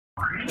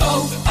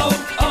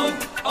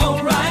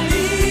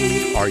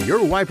O'Reilly. Are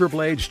your wiper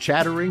blades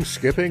chattering,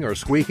 skipping, or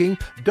squeaking?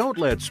 Don't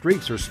let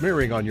streaks or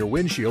smearing on your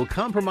windshield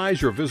compromise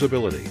your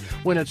visibility.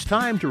 When it's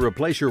time to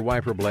replace your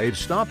wiper blades,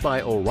 stop by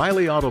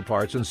O'Reilly Auto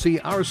Parts and see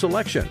our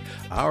selection.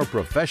 Our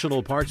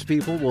professional parts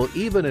people will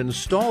even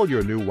install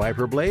your new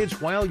wiper blades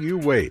while you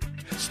wait.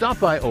 Stop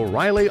by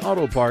O'Reilly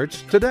Auto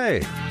Parts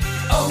today.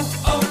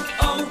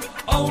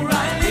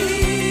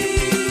 O'Reilly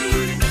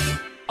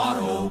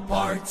Auto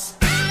Parts.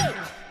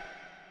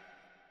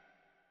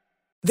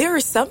 There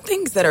are some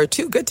things that are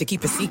too good to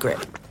keep a secret.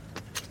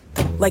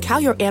 Like how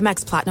your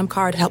Amex Platinum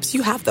card helps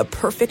you have the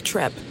perfect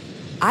trip.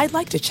 I'd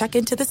like to check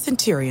into the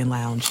Centurion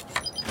Lounge.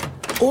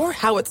 Or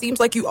how it seems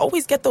like you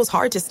always get those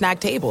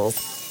hard-to-snag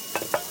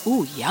tables.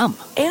 Ooh, yum.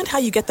 And how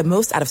you get the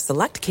most out of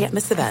select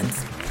can't-miss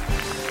events.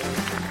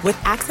 With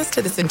access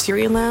to the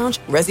Centurion Lounge,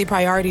 Resi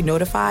Priority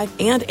Notified,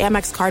 and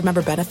Amex card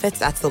member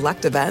benefits at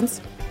select events,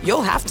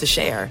 you'll have to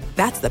share.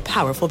 That's the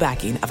powerful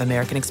backing of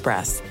American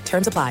Express.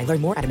 Terms apply.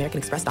 Learn more at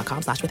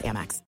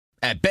americanexpress.com/withAmex.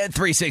 At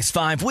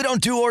Bet365, we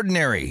don't do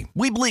ordinary.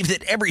 We believe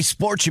that every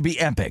sport should be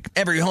epic.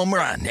 Every home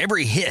run,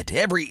 every hit,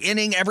 every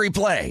inning, every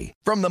play.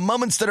 From the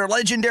moments that are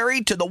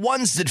legendary to the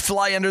ones that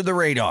fly under the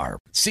radar.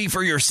 See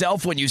for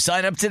yourself when you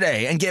sign up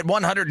today and get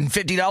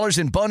 $150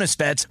 in bonus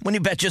bets when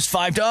you bet just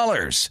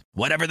 $5.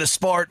 Whatever the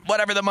sport,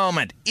 whatever the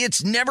moment,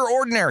 it's never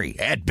ordinary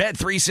at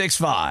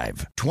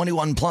Bet365.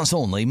 21 plus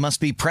only. Must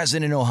be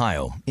present in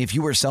Ohio. If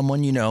you or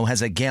someone you know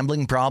has a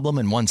gambling problem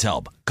and wants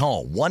help,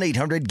 call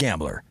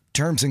 1-800-GAMBLER.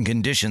 Terms and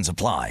conditions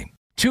apply.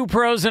 Two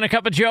pros and a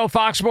cup of Joe,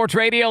 Fox Sports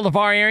Radio.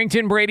 LaVar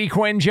Arrington, Brady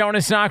Quinn,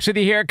 Jonas Knox with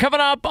you here. Coming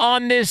up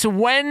on this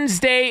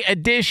Wednesday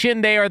edition,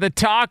 they are the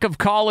talk of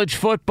college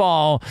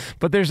football,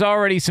 but there's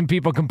already some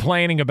people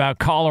complaining about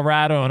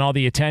Colorado and all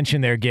the attention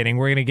they're getting.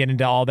 We're going to get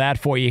into all that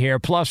for you here.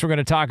 Plus, we're going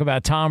to talk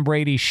about Tom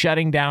Brady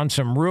shutting down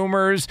some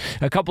rumors,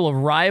 a couple of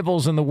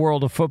rivals in the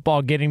world of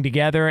football getting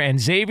together, and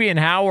Xavier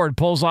Howard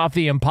pulls off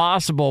the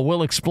impossible.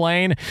 We'll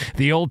explain.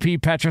 The old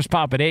Pete Petros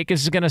Papadakis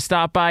is going to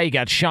stop by. You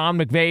got Sean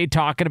McVay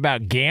talking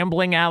about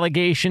gambling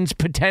allegations,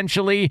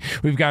 potentially.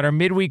 We've got our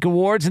midweek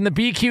awards and the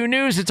BQ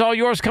News. It's all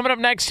yours coming up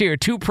next here.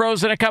 Two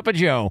pros and a cup of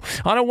Joe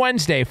on a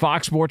Wednesday,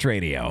 Fox Sports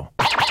Radio.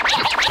 Now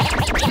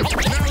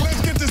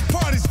let's get this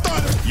party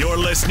started. You're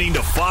listening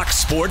to Fox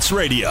Sports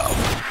Radio.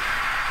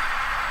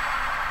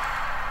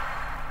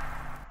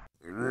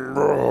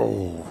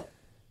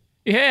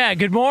 Yeah,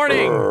 good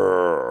morning.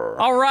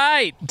 All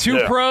right,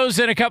 two pros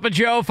and a cup of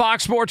Joe,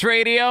 Fox Sports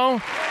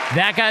Radio.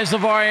 That guy's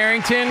LaVar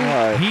Arrington.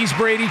 Right. He's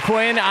Brady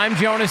Quinn. I'm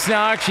Jonas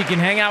Knox. You can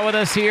hang out with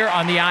us here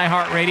on the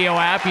iHeartRadio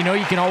app. You know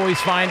you can always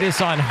find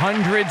us on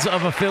hundreds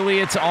of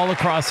affiliates all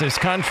across this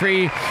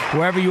country.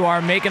 Wherever you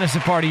are, making us a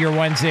part of your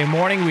Wednesday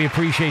morning, we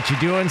appreciate you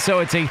doing so.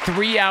 It's a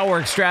 3-hour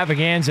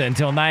extravaganza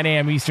until 9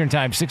 a.m. Eastern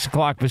Time, 6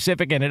 o'clock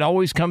Pacific, and it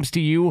always comes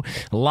to you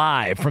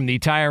live from the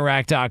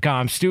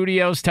TireRack.com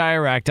studios.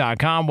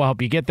 TireRack.com will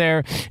help you get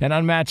there. An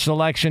unmatched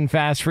selection,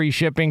 fast, free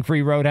shipping,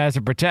 free road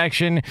hazard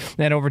protection,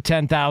 and over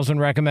 10,000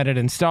 recommended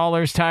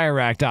installers.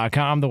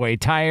 TireRack.com, the way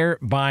tire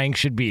buying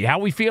should be. How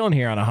we feeling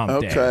here on a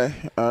hump day? Okay,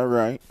 all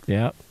right.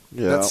 Yep.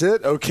 Yeah. That's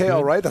it? Okay,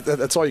 all right.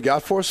 That's all you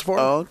got for us so far?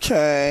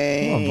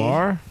 Okay. Come on,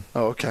 Bar.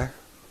 Oh, okay.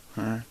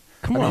 All right.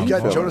 Come on, you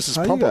got Bar. Jonas's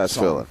How you pump-up guys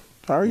song. feeling?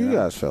 How are you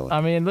guys feeling? I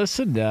mean,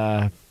 listen,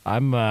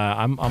 I'm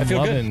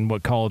loving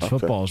what college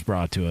football has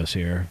brought to us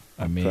here.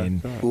 I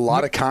mean, A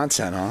lot of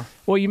content, huh?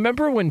 well, you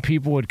remember when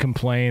people would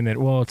complain that,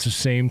 well, it's the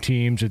same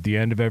teams at the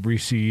end of every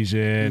season,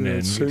 and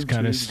it's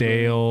kind of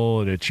stale,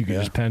 and that you can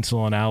just pencil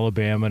on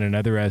Alabama and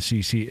another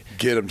SEC.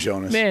 Get him,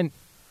 Jonas. Man,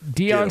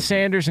 Deion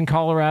Sanders in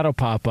Colorado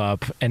pop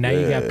up, and now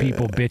you got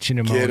people bitching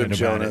and moaning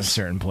about it in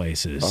certain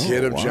places.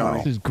 Get him, Johnny.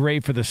 This is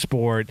great for the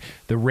sport.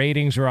 The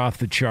ratings are off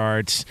the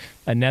charts.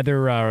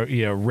 Another,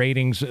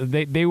 ratings.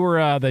 They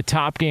were the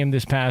top game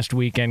this past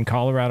weekend.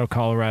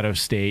 Colorado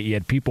State. You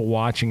had people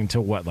watching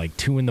until what, like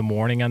 2 a.m.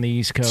 on the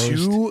East Coast.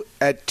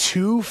 At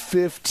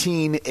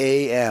 2:15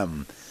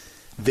 a.m.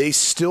 They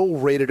still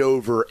rated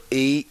over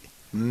 8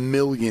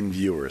 million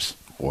viewers.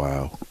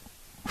 Wow.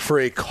 For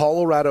a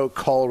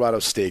Colorado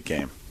State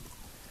game.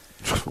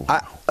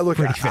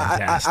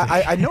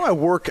 I know I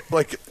work,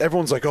 like,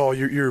 everyone's like, oh,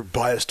 you're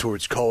biased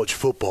towards college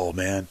football,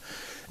 man.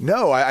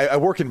 No, I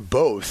work in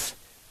both.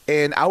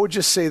 And I would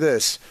just say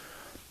this.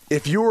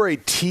 If you are a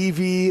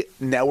TV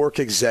network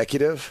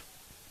executive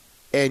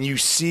and you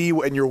see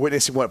and you're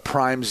witnessing what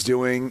Prime's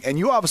doing, and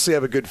you obviously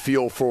have a good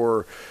feel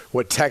for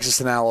what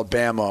Texas and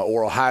Alabama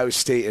or Ohio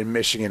State and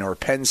Michigan or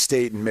Penn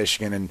State and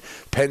Michigan and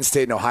Penn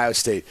State and Ohio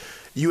State,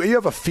 you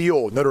have a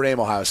feel, Notre Dame,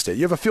 Ohio State,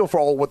 you have a feel for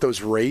all what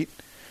those rate.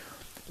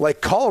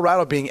 Like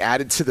Colorado being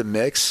added to the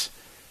mix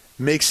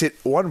makes it,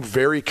 one,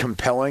 very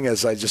compelling,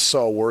 as I just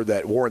saw a word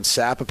that Warren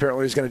Sapp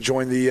apparently is going to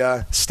join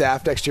the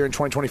staff next year in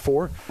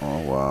 2024. Oh,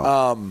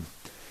 wow.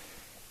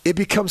 It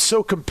becomes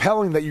so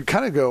compelling that you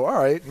kind of go, all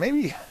right,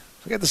 maybe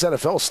forget this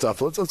NFL stuff.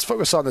 Let's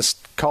focus on this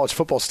college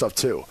football stuff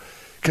too,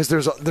 because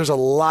there's a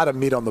lot of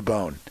meat on the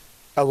bone,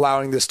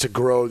 allowing this to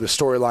grow, the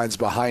storylines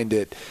behind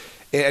it,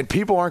 and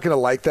people aren't going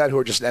to like that who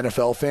are just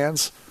NFL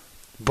fans.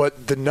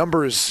 But the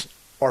numbers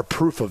are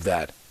proof of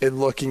that in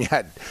looking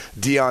at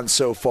Deion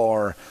so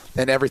far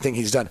and everything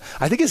he's done.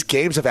 I think his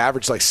games have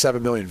averaged like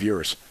 7 million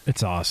viewers.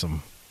 It's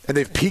awesome. And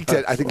they've peaked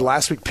I think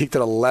last week peaked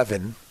at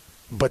 11,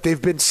 but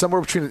they've been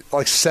somewhere between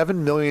like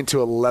 7 million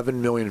to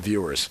 11 million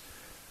viewers.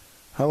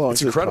 How long is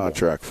this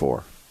contract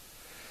for?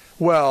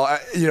 Well, I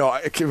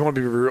want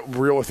to be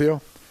real with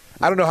you.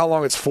 I don't know how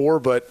long it's for,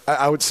 but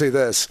I would say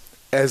this.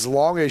 As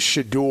long as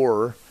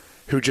Shador,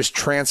 who just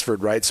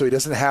transferred, right, so he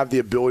doesn't have the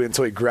ability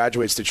until he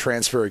graduates to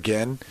transfer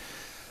again,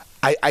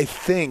 I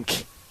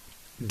think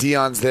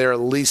Deion's there at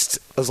least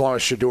as long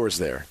as Shador's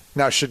there.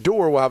 Now,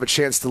 Shador will have a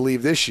chance to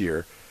leave this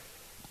year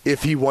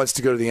if he wants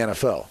to go to the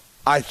NFL,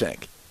 I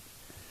think.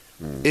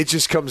 It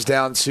just comes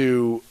down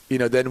to,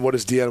 then what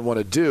does Deion want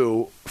to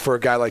do for a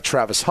guy like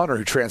Travis Hunter,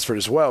 who transferred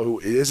as well, who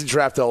isn't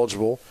draft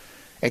eligible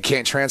and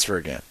can't transfer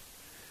again.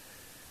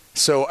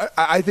 So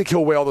I think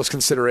he'll weigh all those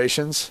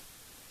considerations.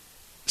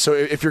 So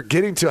if you're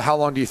getting to how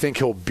long do you think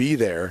he'll be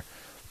there,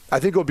 I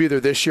think he'll be there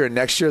this year and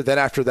next year. Then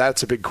after that,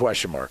 it's a big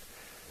question mark.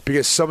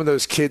 Because some of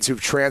those kids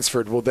who've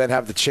transferred will then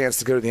have the chance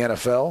to go to the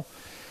NFL.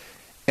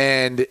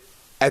 And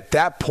at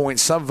that point,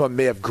 some of them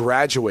may have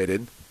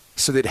graduated,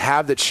 so they'd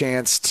have the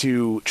chance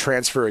to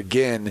transfer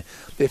again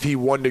if he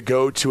wanted to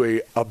go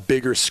to a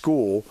bigger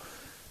school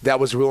that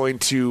was willing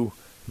to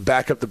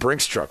back up the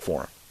Brinks truck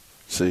for him.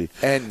 See,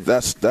 and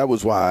that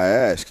was why I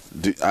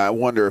asked. I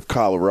wonder if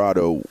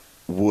Colorado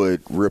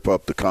would rip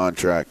up the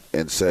contract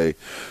and say,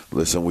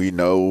 "Listen, we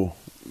know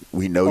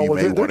you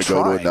may want to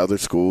go to another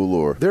school,"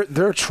 or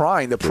they're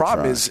trying. The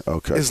problem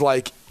is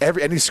like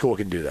any school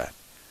can do that.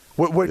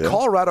 What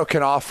Colorado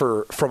can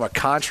offer from a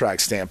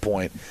contract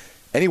standpoint,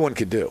 anyone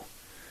can do.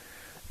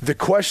 The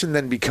question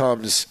then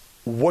becomes,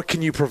 what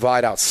can you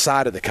provide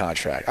outside of the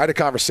contract? I had a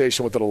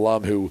conversation with an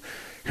alum who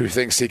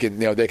thinks he can,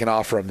 they can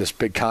offer him this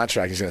big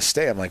contract. He's going to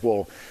stay. I'm like,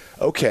 well,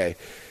 okay.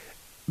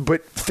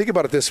 But think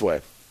about it this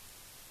way.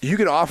 You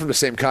can offer him the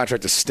same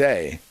contract to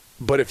stay,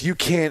 but if you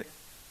can't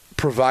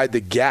provide the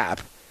gap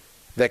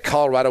that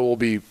Colorado will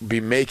be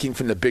making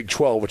from the Big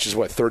 12, which is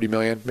what, 30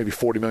 million, maybe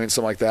 40 million,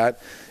 something like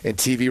that, in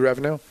TV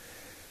revenue.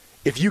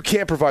 If you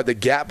can't provide the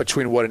gap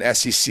between what an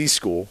SEC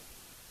school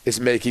is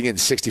making in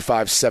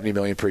 65, 70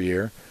 million per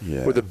year,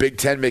 with the Big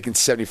 10 making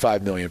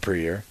 75 million per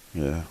year.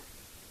 Yeah.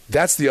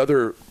 That's the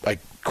other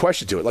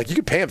question to it. Like, you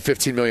could pay him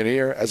 15 million a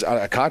year as on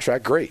a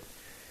contract, great.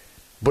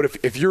 But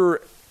if you're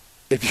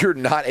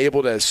not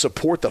able to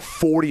support the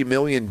 40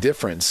 million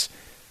difference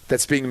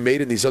that's being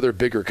made in these other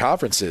bigger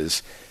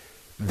conferences,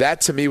 that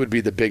to me would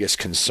be the biggest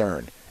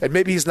concern. And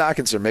maybe he's not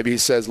concerned. Maybe he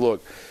says,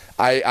 look,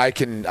 I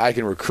can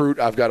recruit.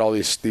 I've got all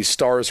these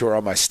stars who are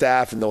on my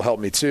staff, and they'll help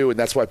me too, and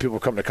that's why people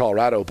come to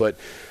Colorado. But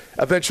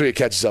eventually it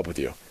catches up with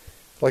you.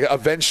 Like,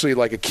 eventually,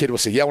 like, a kid will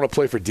say, yeah, I want to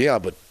play for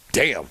Deion, but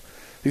damn,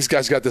 these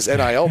guys got this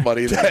NIL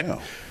money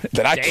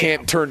that I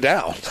can't turn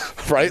down,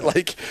 right?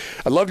 Like,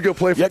 I'd love to go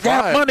play for Prime. You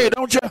got money,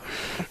 don't you?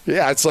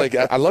 Yeah, it's like,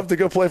 I'd love to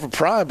go play for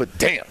Prime, but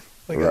damn.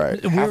 Like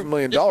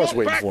 $500,000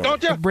 waiting for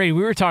him. Brady,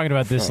 we were talking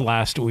about this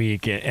last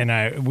week,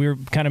 and we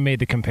kind of made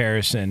the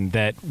comparison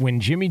that when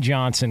Jimmy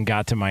Johnson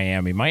got to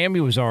Miami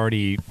was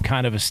already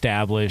kind of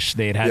established.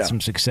 They had some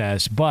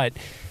success, but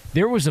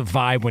there was a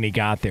vibe when he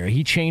got there.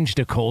 He changed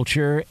the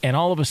culture, and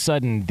all of a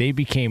sudden, they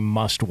became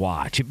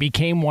must-watch. It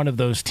became one of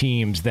those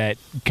teams that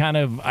kind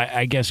of,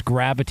 I guess,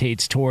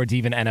 gravitates towards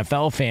even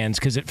NFL fans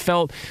because it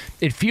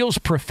feels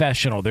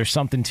professional. There's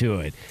something to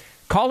it.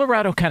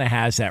 Colorado kind of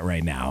has that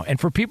right now. And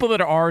for people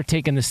that are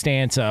taking the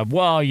stance of,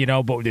 well,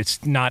 but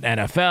it's not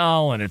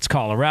NFL and it's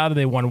Colorado.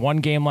 They won one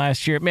game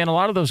last year. Man, a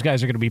lot of those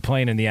guys are going to be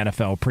playing in the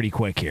NFL pretty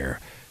quick here.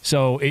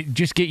 So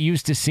just get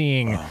used to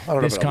seeing I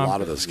don't know about a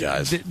lot of those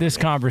guys. This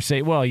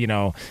conversation.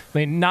 Well,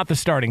 not the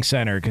starting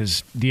center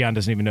because Deion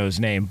doesn't even know his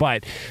name.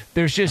 But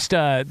there's just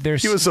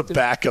he was a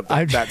backup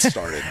that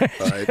started.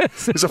 All right,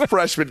 he was a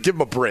freshman. Give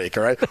him a break.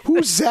 All right,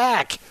 who's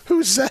Zach?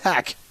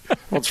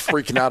 Everyone's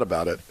freaking out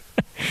about it.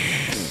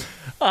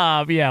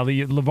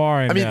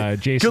 LaVar and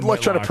Jason. Good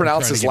luck trying to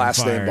pronounce his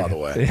last name, by the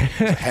way.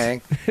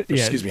 Hank.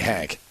 Excuse me,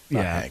 Hank.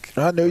 Hank.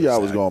 I knew y'all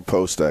was going to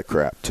post that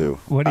crap too.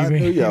 What do you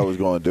mean? I knew y'all was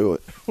going to do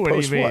it. What do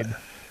you mean? What?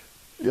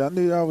 Yeah, I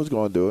knew y'all was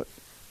going to do it.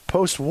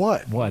 Post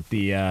what? What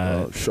the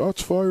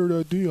shots fired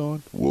at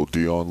Deion? Will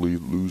Deion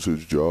lose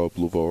his job,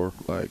 LaVar?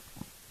 Like,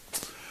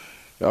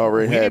 I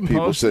already had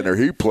people sitting there.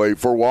 He played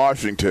for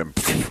Washington.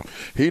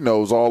 He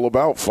knows all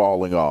about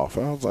falling off.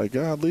 I was like,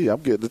 golly,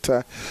 I'm getting the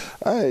time.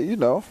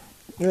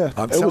 Yeah,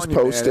 it was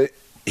posted.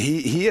 Man,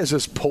 he is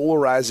as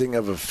polarizing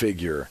of a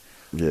figure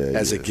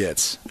as it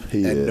gets.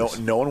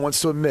 No one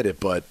wants to admit it,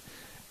 but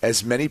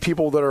as many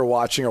people that are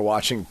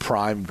watching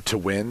Prime to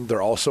win,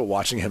 they're also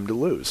watching him to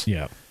lose.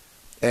 Yeah.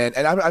 And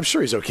I'm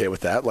sure he's okay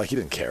with that. Like, he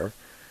didn't care.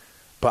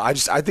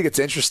 But I think it's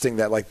interesting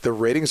that, like, the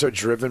ratings are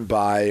driven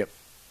by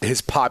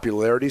his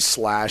popularity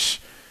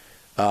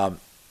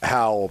 /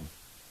 how,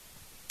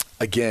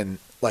 again,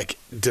 like,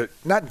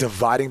 not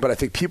dividing, but I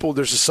think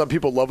there's just some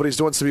people love what he's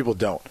doing, some people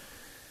don't.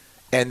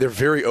 and they're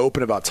very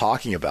open about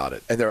talking about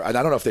it. And I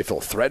don't know if they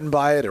feel threatened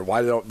by it or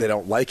why they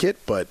don't like it,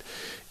 but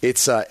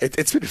it's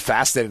been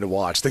fascinating to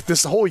watch. Like,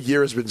 this whole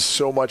year has been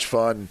so much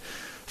fun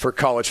for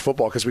college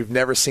football because we've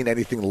never seen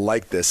anything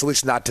like this, at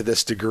least not to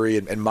this degree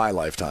in my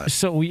lifetime.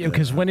 So,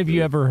 because when have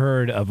you ever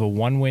heard of a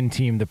one-win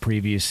team the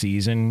previous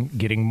season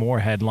getting more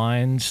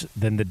headlines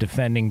than the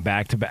defending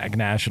back-to-back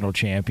national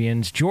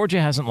champions?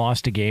 Georgia hasn't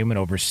lost a game in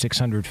over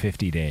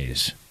 650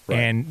 days. Right.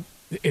 And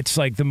it's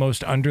like the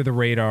most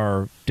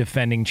under-the-radar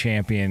defending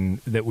champion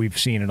that we've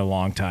seen in a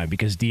long time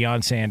because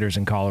Deion Sanders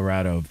in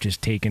Colorado have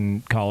just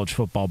taken college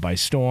football by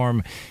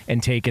storm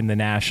and taken the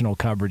national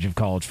coverage of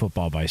college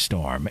football by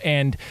storm.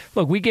 And,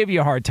 look, we gave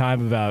you a hard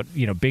time about,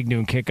 Big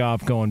Noon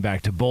Kickoff going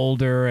back to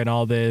Boulder and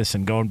all this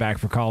and going back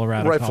for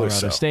Colorado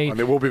State. I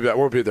mean, we'll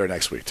be there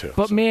next week, too.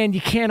 But, man,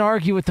 you can't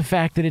argue with the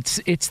fact that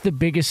it's the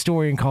biggest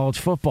story in college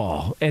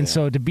football. And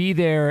so to be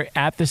there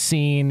at the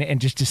scene and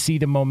just to see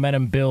the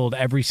momentum build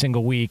every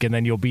single week, and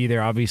then you'll be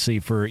there, obviously,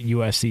 for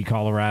USC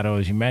Colorado,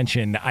 as you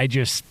mentioned. I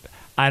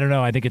don't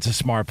know. I think it's a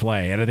smart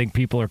play, and I think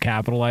people are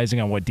capitalizing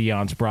on what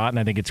Deion's brought, and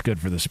I think it's good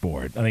for the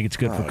sport. I think it's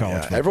good for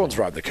college football. Everyone's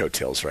riding the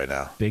coattails right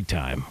now. Big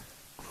time.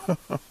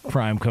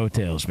 Prime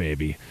coattails,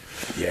 baby.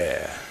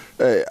 Yeah.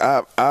 Hey,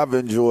 I've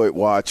enjoyed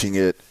watching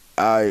it.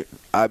 I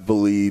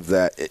believe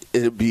that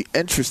it'd be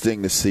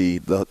interesting to see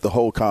the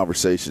whole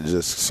conversation,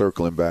 just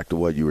circling back to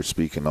what you were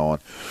speaking on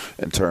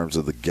in terms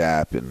of the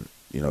gap and,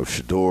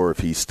 Shedeur, if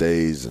he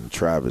stays, and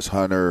Travis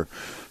Hunter,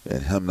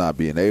 and him not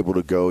being able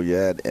to go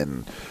yet,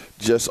 and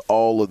just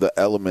all of the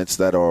elements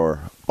that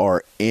are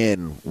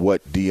in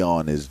what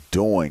Deion is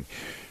doing.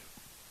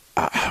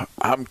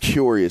 I'm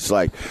curious.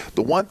 Like,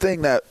 the one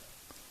thing that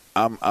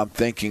I'm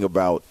thinking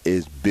about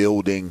is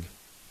building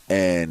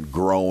and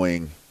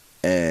growing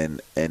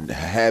and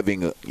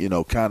having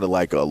kind of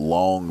like a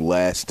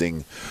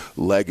long-lasting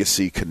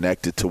legacy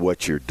connected to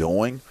what you're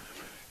doing.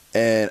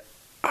 And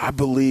I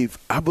believe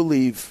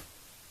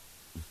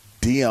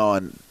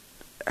Deion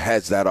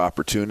has that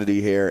opportunity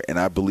here, and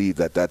I believe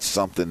that that's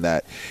something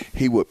that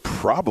he would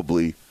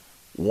probably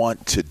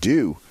want to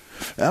do.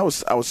 And I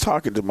was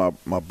talking to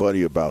my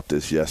buddy about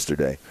this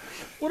yesterday.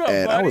 What up,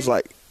 and buddy? I was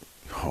like,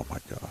 oh my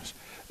gosh.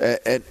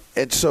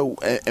 And so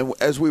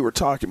as we were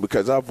talking,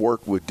 because I've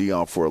worked with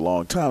Deion for a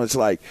long time, it's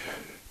like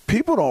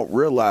people don't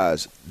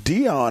realize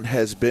Deion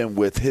has been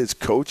with his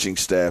coaching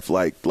staff,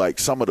 like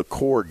some of the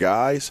core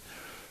guys.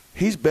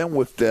 He's been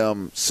with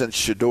them since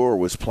Shedeur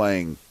was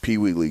playing Pee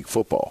Wee League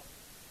football.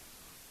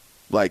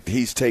 Like,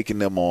 he's taken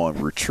them on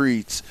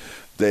retreats.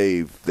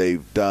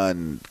 They've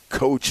done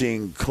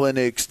coaching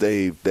clinics.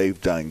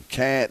 They've done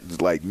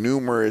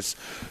numerous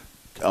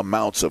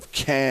amounts of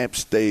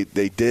camps. They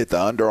did the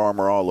Under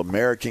Armour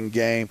All-American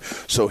game.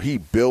 So he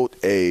built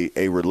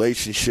a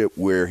relationship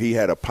where he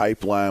had a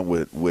pipeline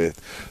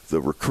with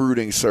the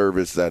recruiting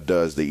service that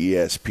does the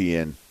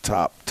ESPN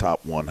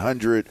top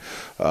 100.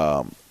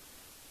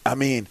 I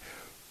mean,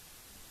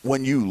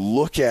 when you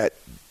look at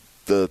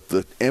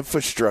the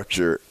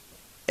infrastructure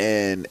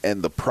and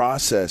the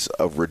process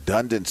of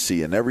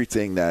redundancy and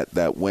everything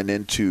that went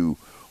into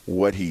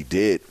what he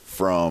did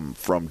from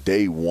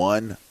day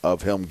one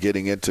of him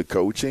getting into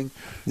coaching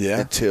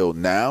until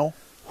now.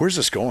 Where's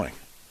this going?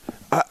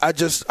 I'm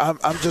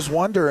just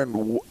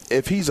wondering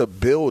if he's a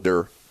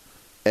builder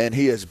and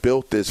he has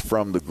built this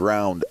from the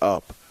ground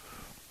up.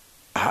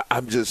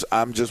 I'm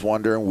just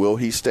wondering, will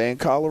he stay in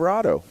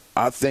Colorado?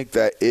 I think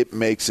that it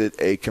makes it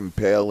a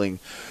compelling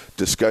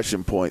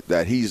discussion point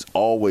that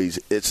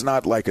it's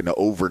not like an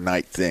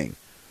overnight thing.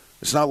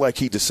 It's not like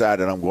he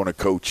decided I'm going to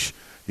coach,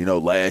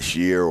 last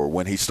year or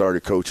when he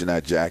started coaching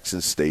at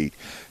Jackson State,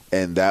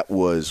 and that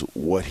was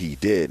what he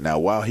did. Now,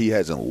 while he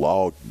hasn't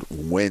logged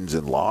wins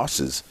and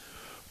losses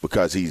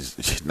because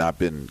he's not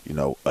been,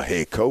 a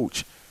head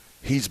coach,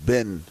 he's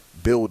been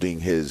building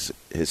his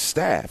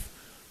staff.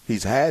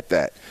 He's had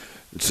that.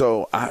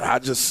 So I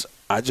just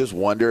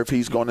wonder if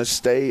he's going to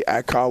stay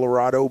at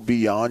Colorado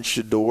beyond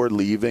Shedeur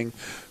leaving,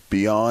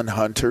 beyond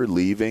Hunter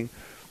leaving,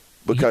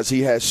 because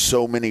he has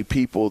so many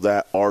people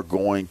that are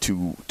going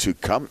to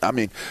come. I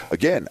mean,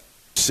 again,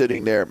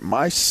 sitting there,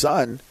 my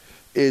son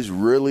is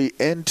really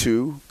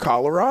into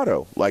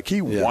Colorado. Like,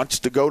 he wants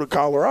to go to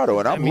Colorado,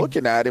 and I'm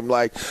looking at him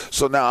like,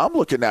 so now I'm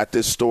looking at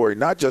this story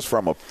not just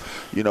from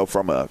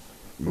a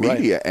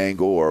media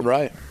angle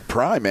or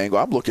prime angle.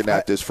 I'm looking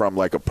at this from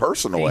like a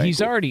personal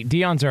angle.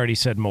 Deion's already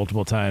said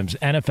multiple times,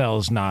 NFL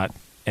is not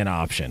an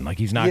option. Like,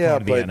 he's not going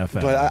to the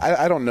NFL. But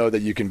I don't know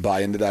that you can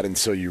buy into that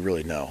until you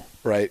really know,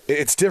 right?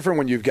 It's different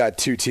when you've got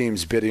two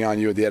teams bidding on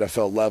you at the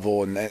NFL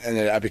level, and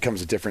it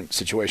becomes a different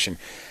situation.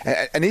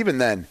 And even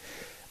then,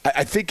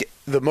 I think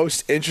the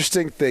most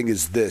interesting thing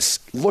is this.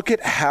 Look at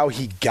how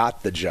he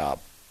got the job.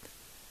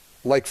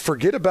 Like,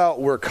 forget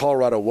about where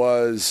Colorado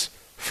was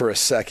for a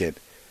second,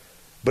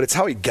 but it's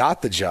how he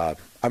got the job.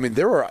 I mean,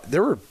 there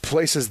were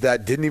places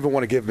that didn't even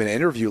want to give him an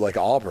interview, like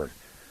Auburn.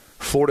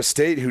 Florida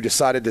State, who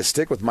decided to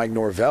stick with Mike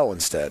Norvell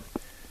instead.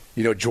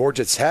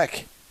 Georgia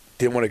Tech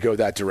didn't want to go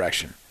that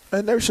direction.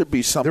 And there should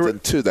be something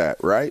to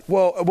that, right?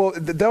 Well,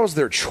 that was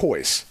their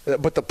choice.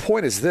 But the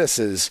point is this,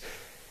 is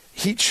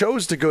he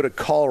chose to go to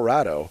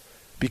Colorado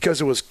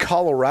because it was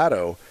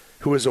Colorado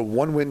who was a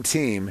one-win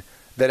team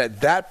that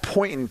at that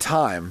point in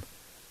time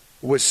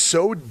was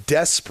so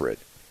desperate,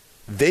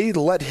 they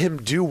let him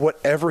do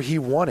whatever he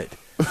wanted.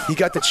 He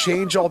got to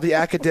change all the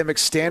academic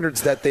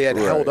standards that they had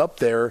held up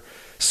there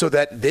so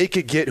that they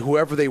could get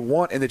whoever they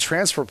want in the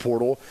transfer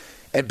portal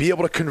and be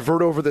able to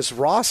convert over this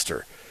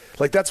roster.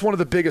 Like, that's one of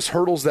the biggest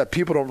hurdles that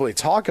people don't really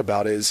talk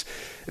about is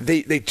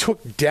they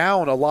took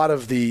down a lot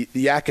of the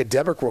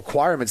academic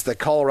requirements that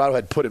Colorado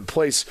had put in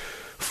place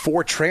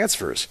for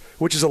transfers,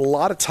 which is a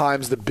lot of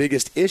times the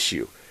biggest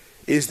issue.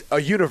 Is a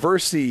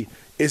university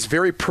is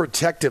very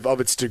protective of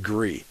its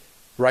degree,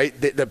 right?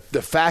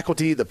 The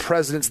faculty, the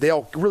presidents, they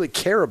all really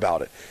care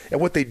about it.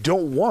 And what they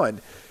don't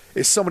want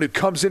is someone who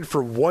comes in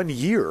for 1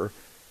 year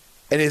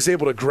and is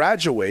able to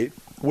graduate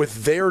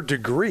with their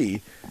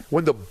degree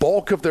when the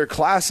bulk of their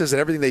classes and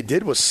everything they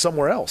did was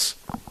somewhere else.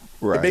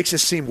 Right. It makes it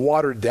seem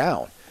watered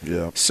down.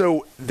 Yeah.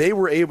 So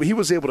he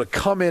was able to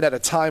come in at a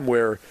time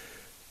where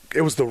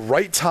it was the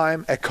right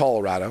time at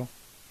Colorado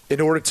in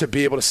order to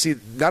be able to see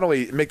not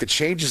only make the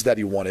changes that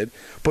he wanted,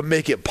 but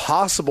make it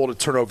possible to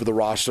turn over the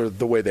roster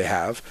the way they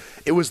have.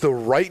 It was the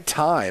right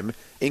time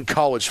in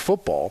college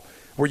football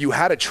where you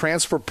had a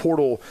transfer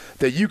portal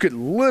that you could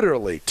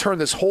literally turn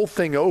this whole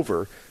thing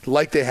over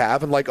like they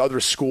have and like other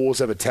schools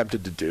have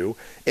attempted to do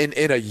in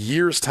a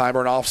year's time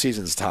or an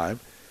off-season's time.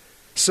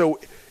 So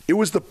it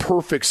was the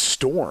perfect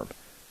storm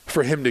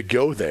for him to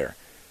go there.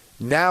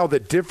 Now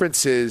the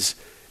difference is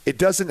it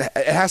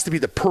has to be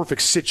the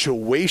perfect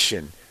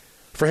situation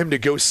for him to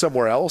go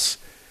somewhere else.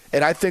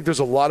 And I think there's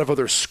a lot of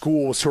other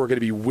schools who are going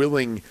to be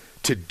willing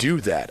to do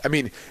that. I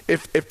mean,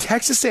 if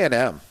Texas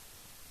A&M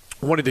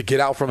wanted to get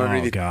out from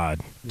underneath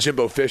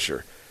Jimbo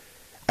Fisher,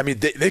 I mean,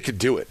 they could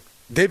do it.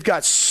 They've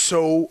got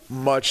so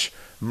much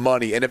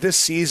money. And if this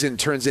season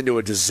turns into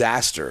a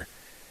disaster,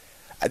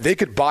 they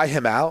could buy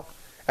him out,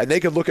 and they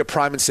could look at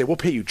Prime and say, we'll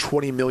pay you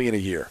 $20 million a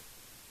year.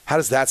 How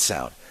does that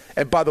sound?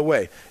 And by the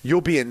way,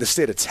 you'll be in the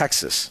state of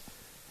Texas.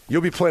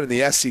 You'll be playing in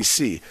the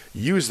SEC.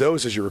 Use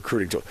those as your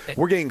recruiting tool.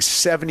 We're getting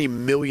 $70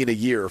 million a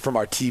year from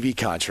our TV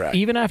contract.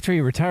 Even after he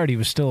retired, he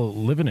was still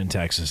living in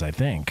Texas, I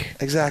think.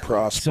 Exactly.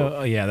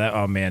 So,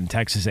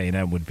 Texas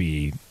A&M would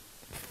be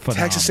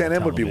phenomenal. Texas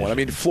A&M would be one. I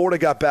mean, Florida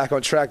got back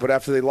on track, but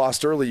after they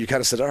lost early, you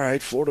kind of said, all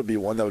right, Florida would be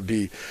one that would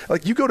be –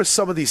 like, you go to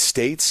some of these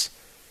states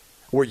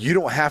where you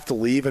don't have to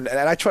leave, and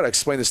I try to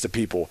explain this to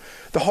people.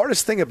 The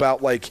hardest thing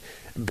about, like,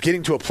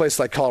 getting to a place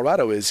like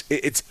Colorado is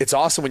it's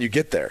awesome when you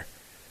get there.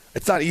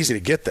 It's not easy to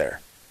get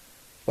there.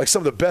 Like, some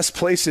of the best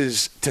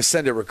places to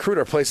send a recruit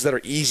are places that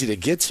are easy to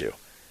get to.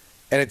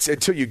 And it's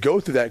until you go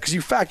through that, because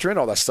you factor in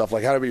all that stuff,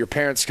 like how do your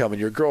parents come and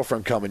your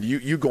girlfriend come and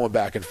you going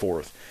back and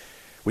forth.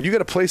 When you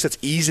get a place that's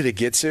easy to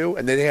get to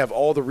and then they have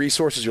all the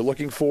resources you're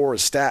looking for,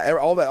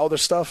 all that other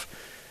stuff,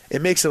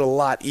 it makes it a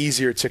lot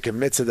easier to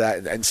commit to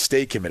that and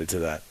stay committed to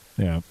that.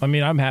 Yeah, I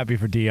mean, I'm happy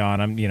for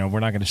Deion. We're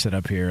not going to sit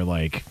up here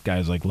like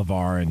guys like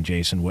LaVar and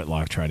Jason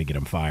Whitlock trying to get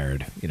him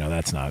fired.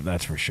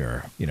 That's for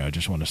sure.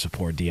 Just want to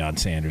support Deion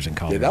Sanders and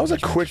Colorado. Yeah, that was a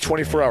quick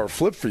 24-hour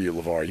flip for you,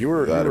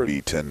 LaVar. That'd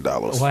be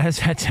 $10. Why is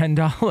that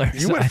 $10?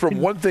 You went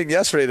from one thing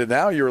yesterday to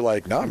now you're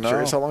like, no, I'm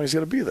curious how long he's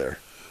going to be there.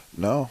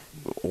 No,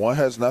 one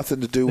has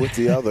nothing to do with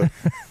the other.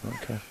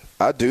 Okay.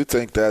 I do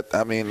think that.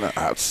 I mean,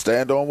 I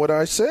stand on what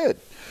I said.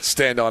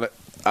 Stand on it.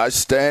 I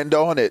stand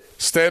on it.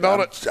 Stand on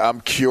it.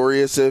 I'm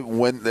curious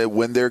when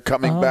they're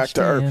coming back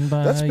to earth.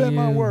 That's been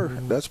my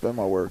word. That's been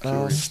my word.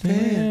 I'll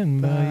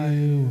stand by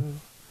you.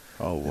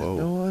 Oh, whoa.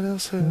 No one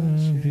else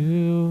hurts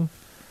you.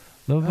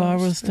 LaVar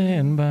will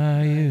stand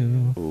by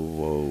you.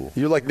 Whoa.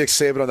 You're like Nick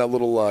Saban on that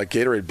little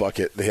Gatorade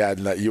bucket they had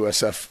in that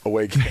USF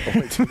away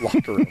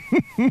locker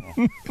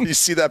room. You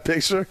see that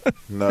picture?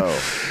 No.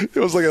 It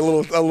was like a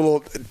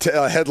little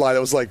headline that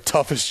was like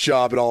toughest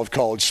job in all of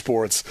college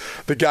sports.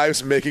 The guy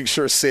who's making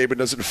sure Saban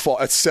doesn't fall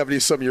at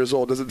 70-some years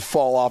old, doesn't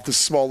fall off this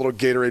small little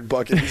Gatorade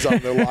bucket he's on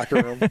in their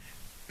locker room.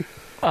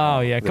 Oh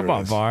yeah, come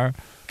on, VAR.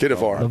 Get it,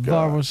 VAR.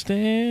 LaVar will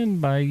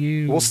stand by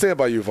you. We'll stand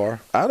by you,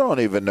 VAR. I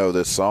don't even know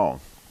this song.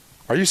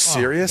 Are you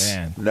serious?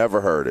 Man.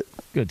 Never heard it.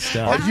 Good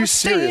stuff. Are you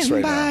serious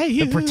right now?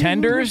 The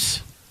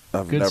Pretenders?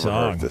 I've Good never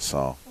song. heard this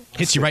song.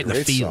 Hits you right in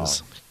the feels.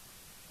 Song.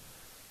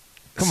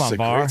 Come on, It's a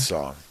VAR. great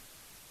song.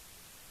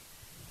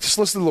 Just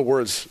listen to the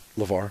words,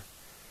 LaVar.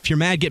 If you're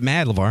mad, get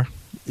mad, LaVar.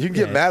 You can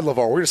get mad, LaVar.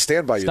 We're going to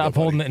stand by you. Stop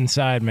holding it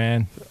inside,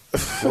 man.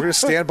 We're going to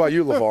stand by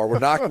you, LaVar.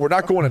 We're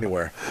not going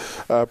anywhere.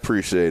 I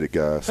appreciate it,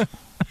 guys.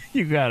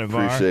 You got it,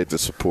 VAR. Appreciate the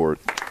support.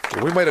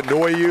 We might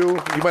annoy you.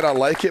 You might not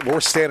like it, but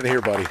we're standing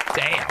here, buddy.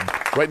 Damn.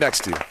 Right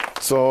next to you.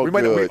 So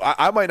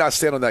I might not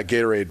stand on that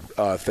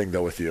Gatorade thing,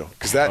 though, with you.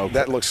 Because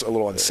that looks a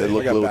little unsafe. It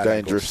looks a little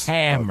dangerous.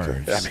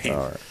 Hammers. I mean,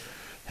 All right.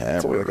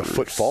 it's only like a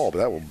foot fall, but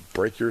that will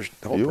break your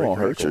You won't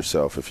hurt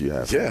yourself if you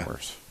have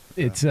hammers.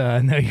 It's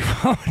no, you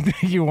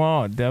won't. You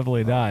won't.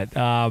 Definitely not.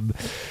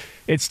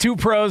 It's Two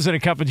Pros and a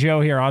Cup of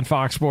Joe here on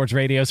Fox Sports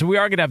Radio. So we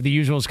are going to have the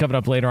usuals coming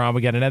up later on.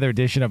 We got another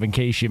edition of In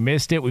Case You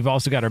Missed It. We've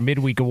also got our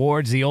midweek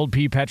awards. The old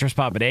P. Petros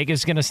Papadakis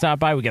is going to stop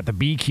by. We got the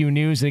BQ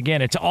News. And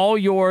again, it's all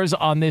yours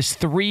on this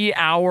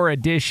 3-hour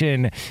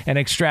edition and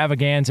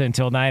extravaganza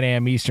until 9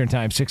 a.m. Eastern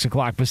Time, 6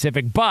 o'clock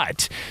Pacific.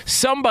 But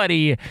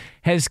somebody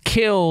has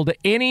killed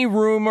any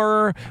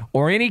rumor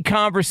or any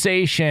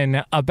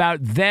conversation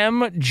about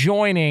them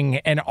joining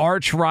an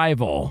arch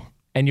rival.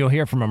 And you'll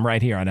hear from them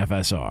right here on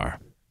FSR.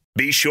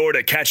 Be sure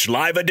to catch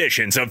live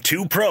editions of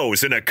Two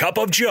Pros and a Cup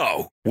of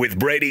Joe with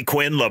Brady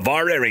Quinn,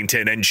 LaVar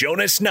Arrington, and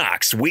Jonas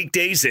Knox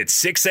weekdays at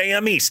 6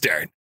 a.m.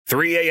 Eastern,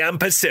 3 a.m.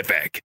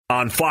 Pacific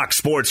on Fox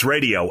Sports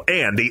Radio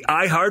and the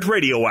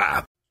iHeartRadio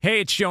app.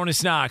 Hey, it's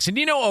Jonas Knox, and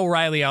you know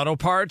O'Reilly Auto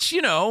Parts,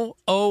 you know,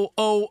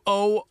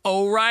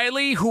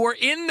 O'Reilly, who are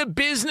in the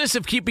business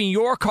of keeping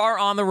your car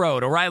on the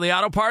road. O'Reilly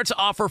Auto Parts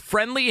offer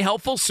friendly,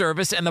 helpful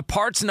service and the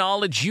parts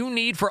knowledge you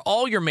need for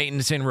all your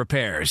maintenance and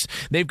repairs.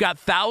 They've got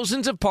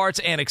thousands of parts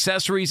and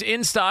accessories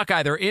in stock,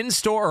 either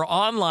in-store or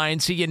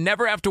online, so you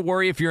never have to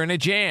worry if you're in a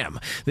jam.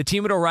 The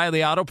team at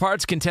O'Reilly Auto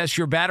Parts can test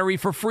your battery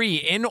for free,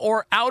 in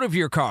or out of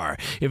your car.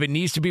 If it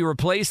needs to be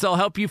replaced, they'll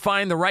help you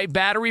find the right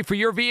battery for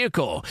your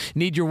vehicle.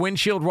 Need your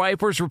windshield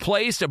wipers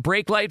replaced, a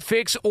brake light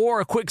fix,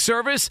 or a quick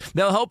service?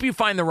 They'll help you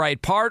find the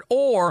right part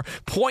or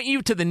point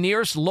you to the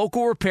nearest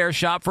local repair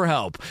shop for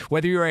help.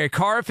 Whether you're a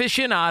car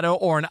aficionado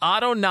or an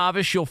auto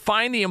novice, you'll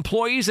find the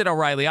employees at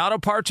O'Reilly Auto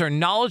Parts are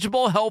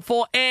knowledgeable,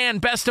 helpful,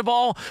 and best of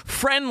all,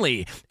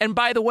 friendly. And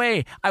by the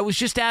way, I was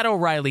just at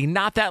O'Reilly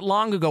not that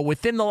long ago,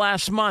 within the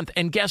last month,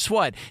 and guess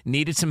what?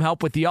 Needed some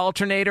help with the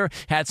alternator,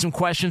 had some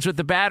questions with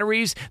the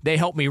batteries. They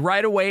helped me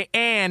right away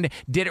and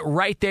did it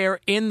right there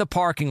in the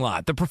parking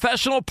lot. The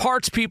professional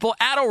parts people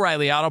at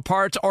O'Reilly Auto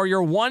Parts are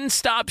your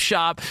one-stop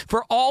shop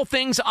for all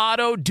things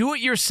auto,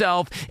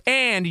 do-it-yourself,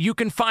 and you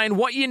can find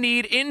what you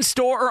need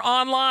in-store or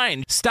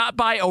online. Stop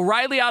by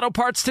O'Reilly Auto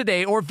Parts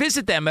today or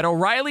visit them at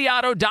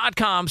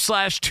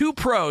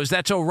O'ReillyAuto.com/2pros.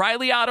 That's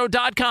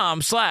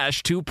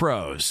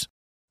O'ReillyAuto.com/2pros.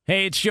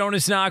 Hey, it's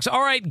Jonas Knox.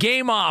 All right,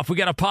 game off. We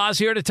got to pause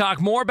here to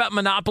talk more about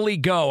Monopoly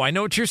Go. I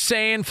know what you're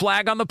saying,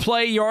 flag on the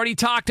play. You already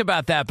talked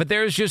about that, but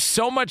there's just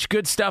so much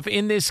good stuff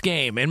in this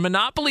game. In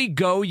Monopoly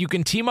Go, you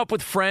can team up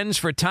with friends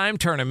for time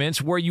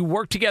tournaments where you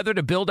work together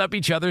to build up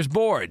each other's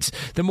boards.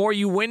 The more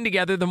you win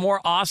together, the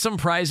more awesome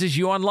prizes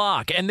you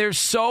unlock. And there's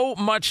so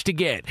much to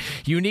get.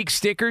 Unique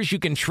stickers you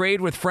can trade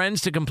with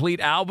friends to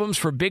complete albums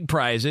for big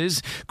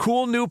prizes.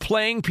 Cool new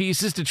playing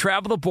pieces to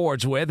travel the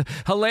boards with.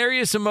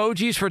 Hilarious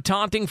emojis for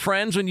taunting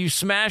friends when you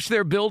smash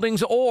their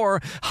buildings or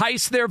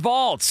heist their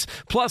vaults.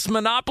 Plus,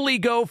 Monopoly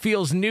Go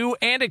feels new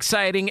and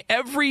exciting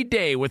every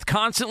day with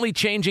constantly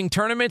changing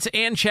tournaments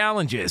and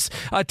challenges.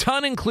 A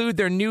ton include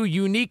their new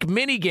unique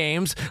mini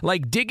games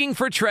like digging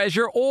for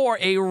treasure or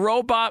a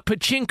robot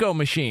pachinko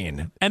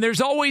machine. And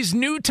there's always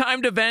new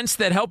timed events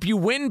that help you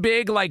win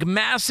big, like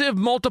massive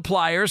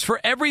multipliers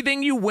for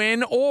everything you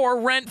win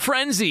or rent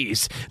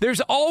frenzies.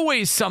 There's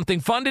always something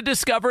fun to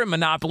discover in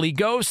Monopoly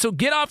Go, so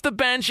get off the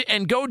bench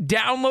and go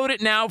download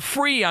it now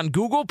free on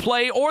Google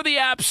Play or the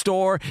App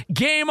Store.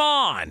 Game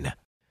on!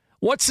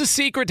 What's the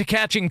secret to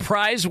catching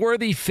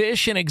prize-worthy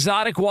fish in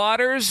exotic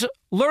waters?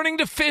 Learning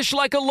to fish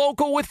like a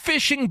local with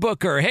Fishing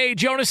Booker. Hey,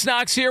 Jonas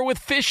Knox here with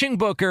Fishing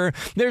Booker.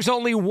 There's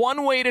only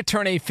one way to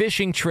turn a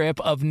fishing trip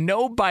of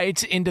no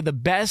bites into the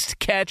best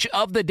catch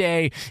of the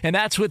day, and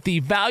that's with the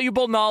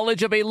valuable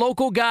knowledge of a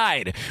local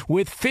guide.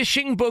 With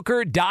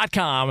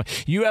FishingBooker.com,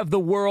 you have the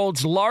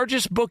world's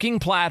largest booking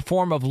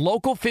platform of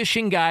local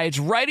fishing guides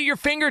right at your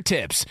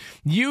fingertips.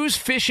 Use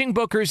Fishing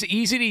Booker's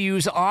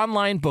easy-to-use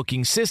online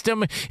booking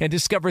system and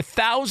discover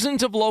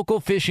thousands of local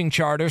fishing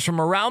charters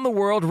from around the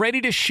world ready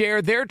to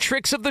share their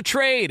tricks of the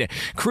trade.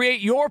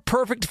 Create your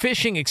perfect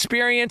fishing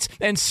experience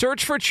and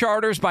search for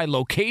charters by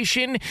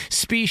location,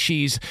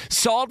 species,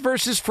 salt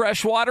versus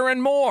freshwater,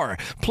 and more.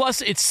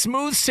 Plus, it's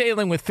smooth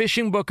sailing with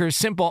Fishing Booker's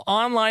simple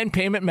online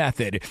payment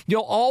method.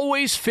 You'll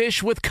always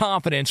fish with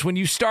confidence when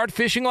you start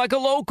fishing like a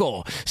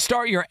local.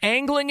 Start your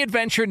angling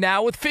adventure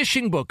now with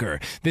Fishing Booker.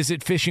 Visit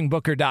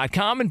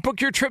FishingBooker.com and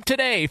book your trip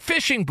today.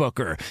 Fishing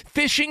Booker.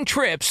 Fishing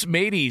trips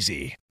made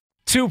easy.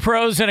 Two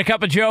Pros and a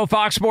Cup of Joe,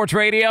 Fox Sports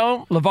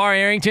Radio. LaVar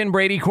Arrington,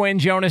 Brady Quinn,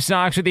 Jonas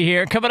Knox with you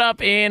here. Coming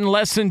up in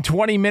less than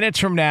 20 minutes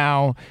from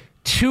now,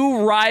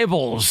 two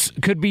rivals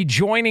could be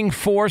joining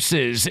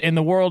forces in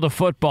the world of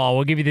football.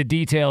 We'll give you the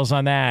details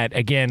on that,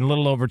 again, a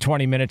little over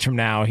 20 minutes from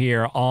now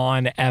here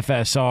on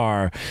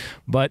FSR.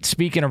 But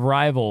speaking of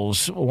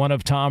rivals, one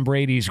of Tom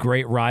Brady's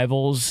great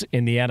rivals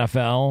in the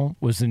NFL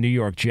was the New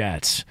York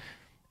Jets.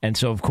 And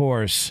so, of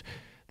course,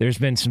 there's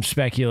been some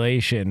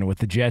speculation with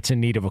the Jets in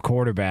need of a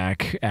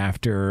quarterback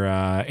after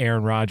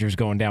Aaron Rodgers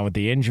going down with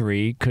the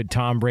injury. Could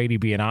Tom Brady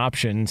be an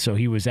option? So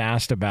he was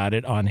asked about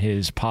it on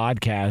his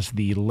podcast,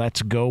 the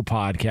Let's Go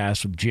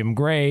podcast with Jim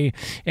Gray,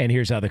 and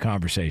here's how the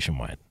conversation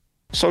went.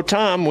 So,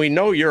 Tom, we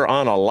know you're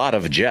on a lot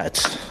of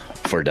jets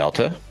for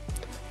Delta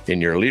in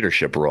your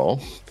leadership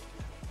role.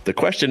 The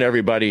question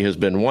everybody has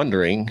been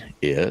wondering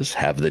is,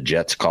 have the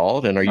Jets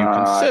called, and are you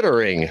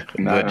considering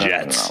the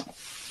Jets?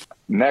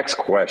 Next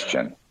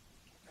question.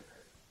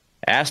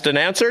 Asked and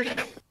answered.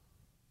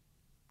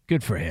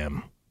 Good for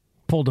him.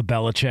 Pulled a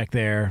Belichick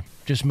there.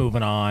 Just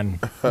moving on.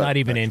 Not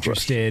even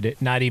interested.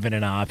 Not even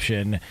an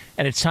option.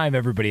 And it's time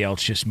everybody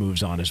else just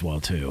moves on as well,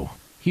 too.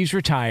 He's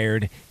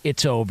retired.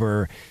 It's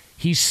over.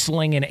 He's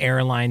slinging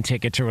airline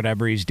tickets or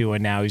whatever he's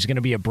doing now. He's going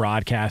to be a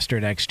broadcaster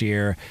next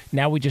year.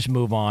 Now we just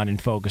move on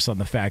and focus on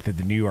the fact that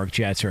the New York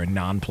Jets are a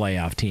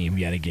non-playoff team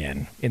yet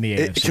again in the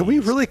AFC. Can we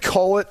really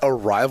call it a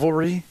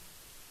rivalry?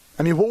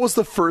 I mean, what was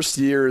the first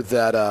year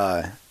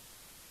that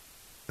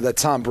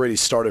Tom Brady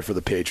started for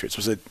the Patriots?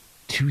 Was it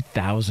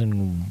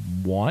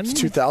 2001?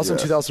 2000,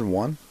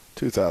 2001?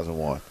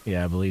 2001.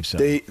 Yeah, I believe so.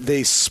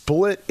 They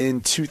split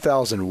in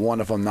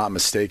 2001, if I'm not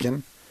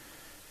mistaken.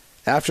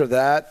 After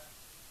that,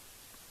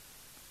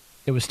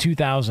 it was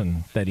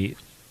 2000 that he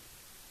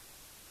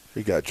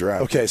got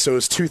drafted. Okay, so it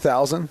was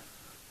 2000?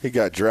 He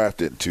got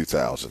drafted in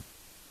 2000.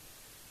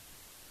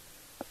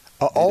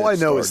 All I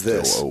know is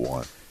this.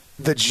 01.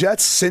 The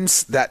Jets,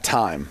 since that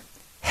time,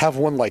 have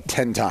won like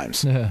 10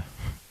 times. Yeah.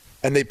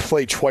 And they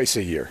play twice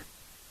a year.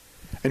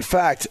 In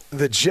fact,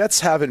 the Jets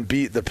haven't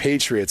beat the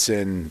Patriots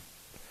in,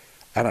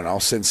 I don't know,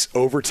 since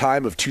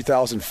overtime of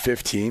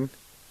 2015.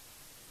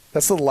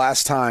 That's the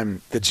last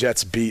time the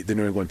Jets beat the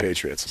New England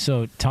Patriots.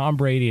 So Tom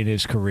Brady in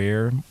his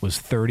career was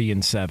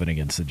 30-7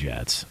 against the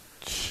Jets.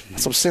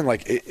 So I'm saying,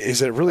 like,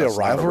 is it really a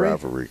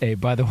rivalry? Hey,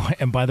 by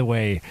the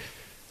way,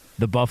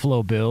 the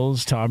Buffalo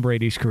Bills, Tom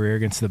Brady's career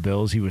against the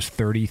Bills, he was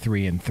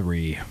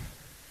 33-3.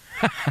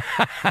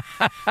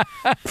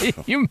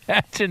 You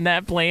imagine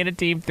that, playing a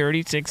team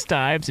 36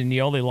 times and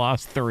you only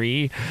lost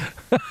 3?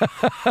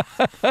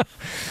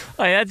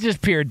 That's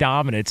just pure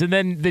dominance. And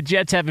then the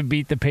Jets haven't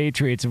beat the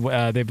Patriots.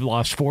 They've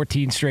lost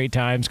 14 straight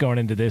times going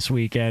into this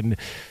weekend.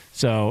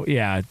 So,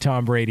 yeah,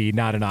 Tom Brady,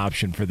 not an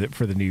option for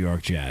the New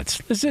York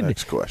Jets. Listen,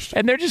 next question.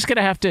 And they're just going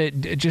to have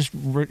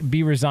to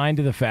be resigned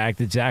to the fact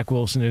that Zach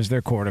Wilson is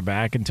their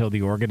quarterback until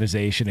the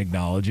organization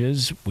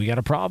acknowledges we got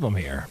a problem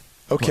here.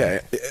 Okay,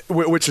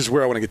 which is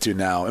where I want to get to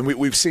now. And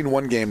we've seen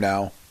one game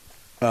now.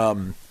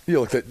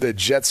 Look, the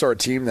Jets are a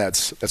team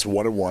that's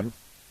 1-1.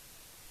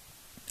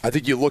 I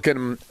think you look at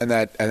them in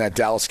that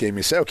Dallas game,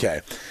 you say,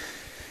 okay,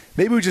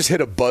 maybe we just hit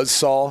a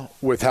buzzsaw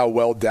with how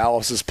well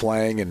Dallas is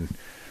playing, and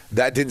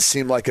that didn't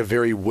seem like a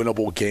very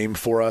winnable game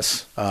for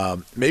us.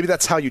 Maybe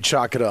that's how you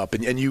chalk it up,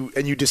 and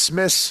you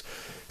dismiss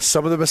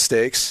some of the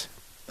mistakes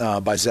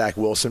by Zach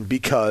Wilson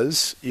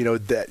because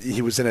that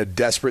he was in a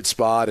desperate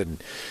spot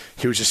and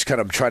he was just kind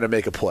of trying to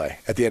make a play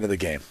at the end of the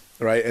game,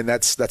 right? And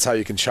that's how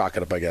you can chalk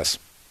it up, I guess.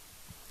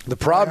 The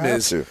problem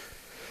is, he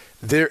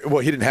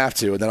didn't have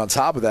to. And then on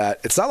top of that,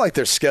 it's not like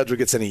their schedule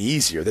gets any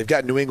easier. They've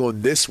got New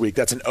England this week.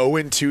 That's an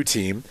 0-2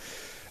 team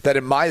that,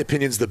 in my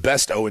opinion, is the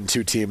best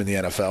 0-2 team in the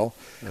NFL.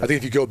 Yeah. I think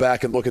if you go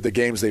back and look at the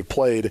games they've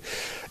played,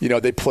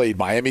 they played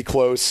Miami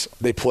close.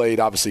 They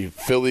played, obviously,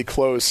 Philly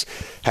close,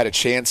 had a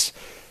chance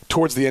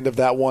towards the end of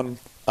that one.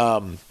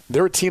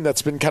 They're a team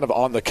that's been kind of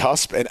on the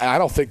cusp, and I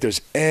don't think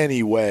there's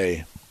any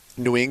way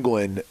New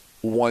England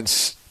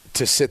wants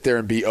to sit there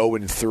and be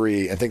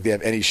 0-3 and think they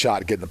have any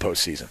shot at getting the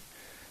postseason.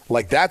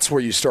 Like, that's where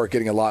you start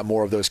getting a lot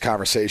more of those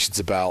conversations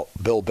about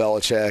Bill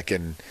Belichick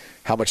and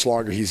how much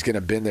longer he's going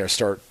to been there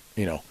start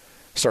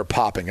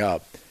popping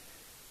up.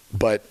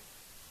 But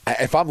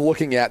if I'm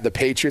looking at the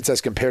Patriots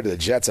as compared to the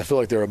Jets, I feel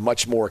like they're a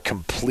much more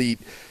complete,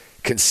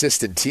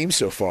 consistent team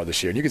so far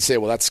this year. And you can say,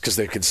 well, that's because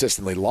they've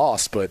consistently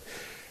lost, but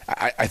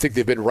I think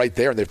they've been right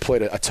there and they've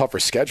played a tougher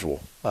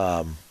schedule.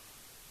 I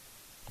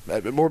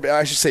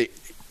should say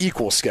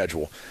equal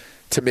schedule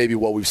to maybe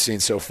what we've seen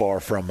so far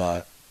from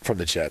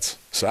the Jets.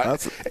 So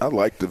I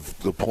like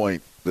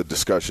the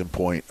discussion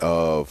point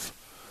of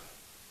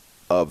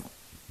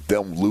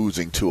them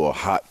losing to a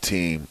hot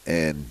team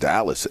in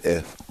Dallas.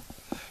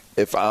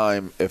 If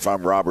I'm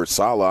Robert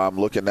Saleh, I'm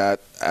looking at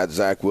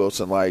Zach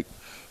Wilson like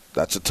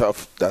that's a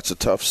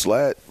tough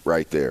sled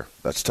right there.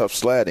 That's tough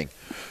sledding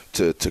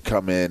to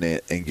come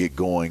in and get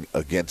going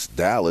against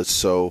Dallas.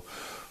 So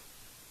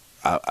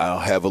I'll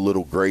have a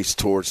little grace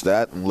towards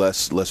that, and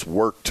let's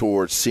work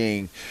towards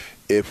seeing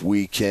if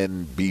we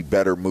can be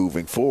better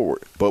moving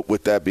forward. But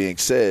with that being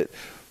said,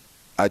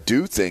 I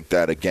do think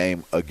that a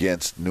game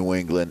against New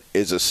England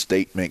is a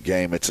statement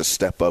game. It's a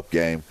step-up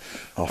game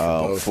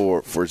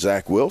for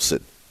Zach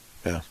Wilson.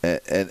 Yeah.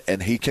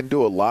 And he can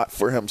do a lot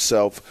for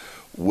himself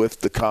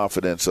with the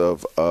confidence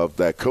of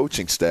that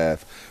coaching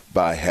staff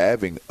by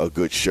having a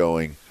good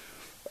showing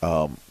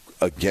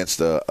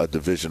against a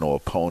divisional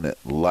opponent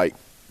like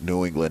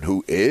New England,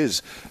 who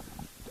is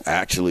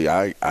actually,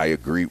 I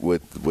agree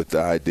with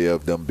the idea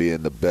of them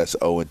being the best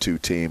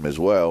 0-2 team as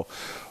well.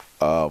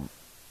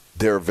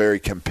 They're a very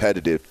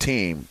competitive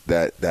team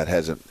that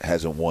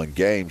hasn't won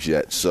games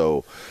yet,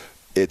 so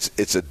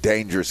it's a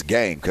dangerous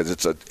game because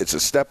it's a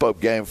step up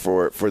game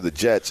for the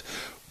Jets,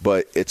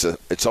 but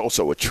it's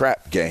also a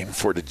trap game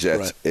for the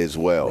Jets as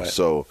well. Right.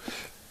 So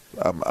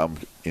I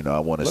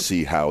want to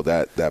see how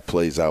that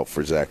plays out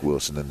for Zach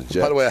Wilson and the Jets.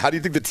 By the way, how do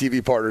you think the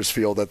TV partners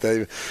feel that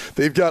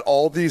they've got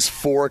all these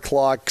 4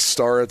 o'clock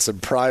starts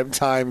and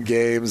primetime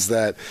games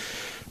that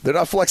They're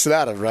not flexing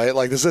at him, right?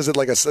 Like, this isn't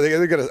like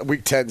they're going to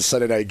Week 10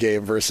 Sunday night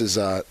game versus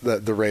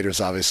the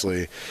Raiders,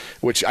 obviously,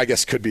 which I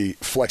guess could be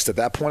flexed at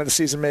that point of the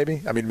season,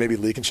 maybe. I mean, maybe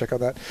Lee can check on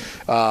that.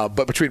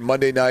 But between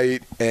Monday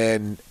night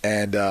and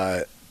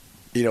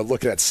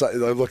looking at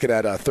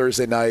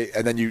Thursday night,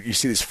 and then you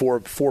see these 4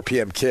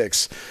 p.m.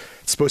 kicks,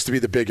 it's supposed to be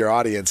the bigger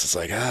audience. It's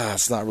like,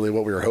 it's not really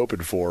what we were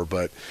hoping for.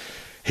 But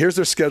here's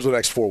their schedule the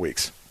next 4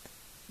 weeks.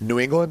 New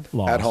England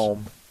at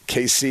home,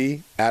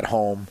 KC at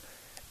home,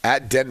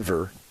 at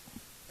Denver,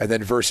 and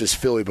then versus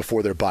Philly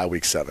before their bye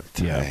week 7.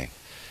 Yeah.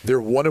 They're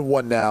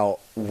 1-1 now.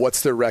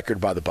 What's their record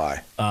by the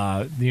bye?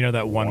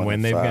 That one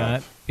win they've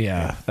got?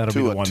 Yeah. That'll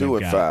be the one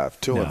they've got.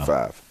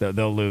 2-5.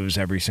 They'll lose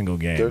every single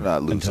game. They're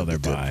not losing until their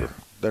to Denver. bye.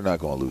 They're not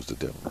going to lose to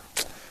Denver.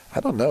 I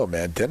don't know,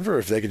 man. Denver,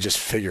 if they could just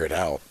figure it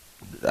out.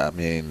 I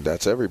mean,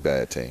 that's every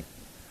bad team.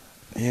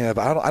 Yeah,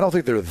 but I don't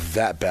think they're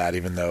that bad,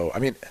 even though, I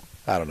mean,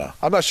 I don't know.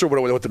 I'm not sure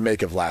what to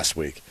make of last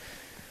week.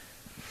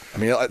 I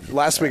mean,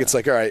 last week it's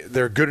like, all right,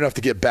 they're good enough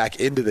to get back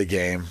into the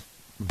game,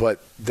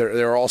 but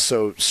they're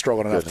also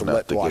struggling enough to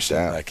let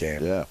Washington in that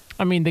game. Yeah.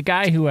 I mean, the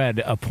guy who had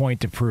a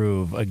point to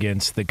prove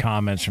against the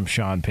comments from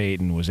Sean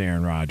Payton was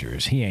Aaron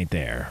Rodgers. He ain't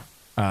there.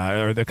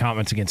 Or the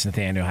comments against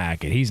Nathaniel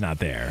Hackett. He's not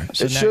there.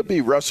 So it should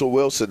be Russell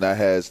Wilson that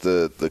has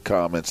the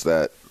comments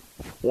that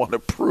want to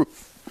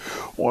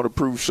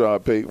prove Sean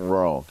Payton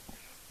wrong.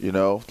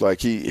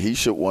 Like he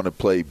should want to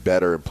play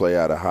better and play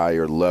at a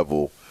higher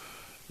level,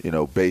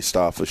 based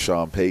off of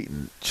Sean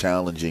Payton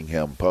challenging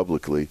him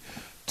publicly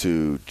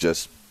to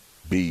just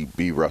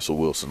be Russell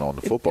Wilson on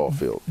the football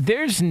field.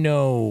 There's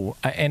no,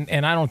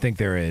 and I don't think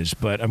there is,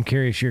 but I'm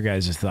curious your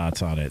guys'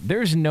 thoughts on it.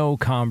 There's no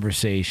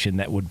conversation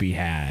that would be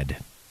had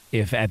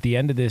if at the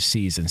end of this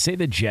season, say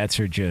the Jets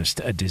are just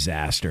a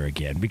disaster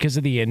again because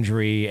of the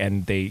injury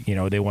and they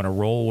want to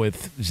roll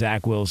with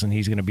Zach Wilson,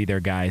 he's going to be their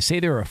guy. Say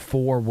they're a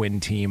 4-win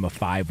team, a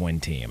 5-win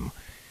team.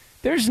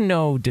 There's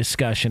no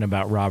discussion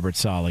about Robert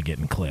Saleh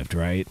getting clipped,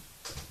 right?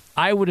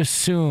 I would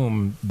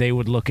assume they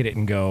would look at it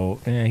and go,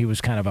 he was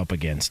kind of up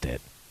against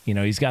it.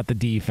 He's got the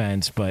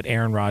defense, but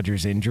Aaron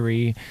Rodgers'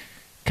 injury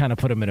kind of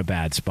put him in a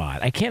bad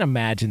spot. I can't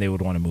imagine they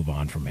would want to move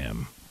on from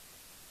him.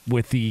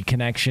 With the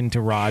connection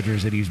to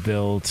Rodgers that he's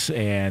built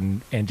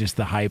and just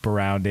the hype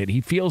around it.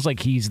 He feels like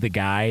he's the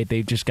guy.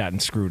 They've just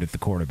gotten screwed at the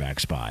quarterback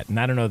spot. And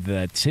I don't know if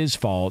that's his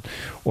fault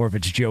or if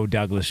it's Joe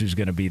Douglas who's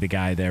going to be the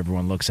guy that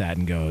everyone looks at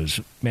and goes,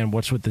 man,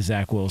 what's with the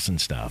Zach Wilson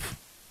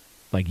stuff?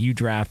 Like, you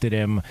drafted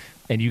him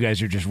and you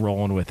guys are just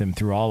rolling with him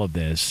through all of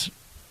this.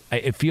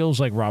 It feels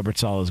like Robert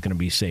Saleh is going to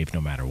be safe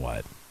no matter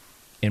what,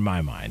 in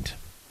my mind.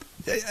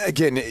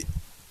 Again,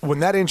 when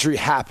that injury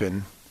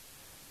happened,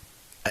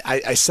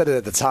 I said it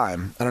at the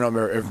time. I don't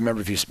know if you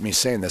remember me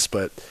saying this,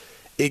 but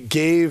it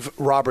gave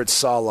Robert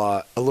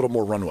Saleh a little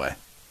more runway.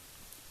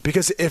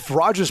 Because if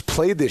Rodgers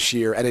played this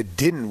year and it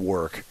didn't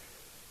work,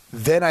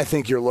 then I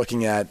think you're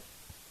looking at,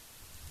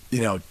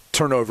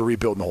 turnover,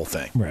 rebuilding the whole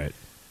thing. Right.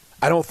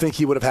 I don't think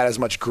he would have had as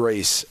much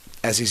grace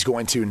as he's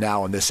going to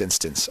now in this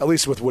instance, at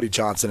least with Woody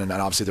Johnson and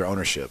obviously their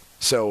ownership.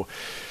 So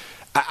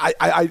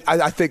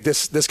I think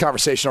this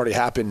conversation already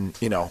happened,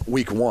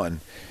 week 1.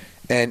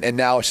 And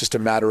now it's just a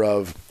matter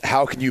of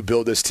how can you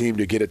build this team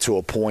to get it to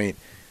a point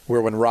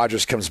where when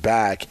Rodgers comes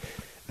back,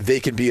 they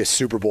can be a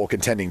Super Bowl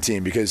contending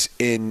team. Because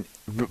between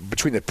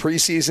the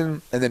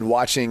preseason and then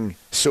watching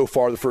so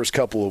far the first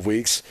couple of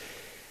weeks,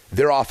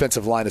 their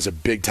offensive line is a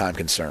big-time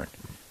concern.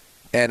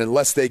 And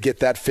unless they get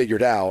that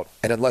figured out,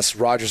 and unless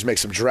Rodgers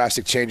makes some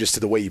drastic changes to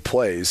the way he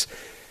plays,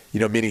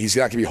 meaning he's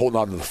not going to be holding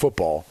on to the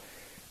football,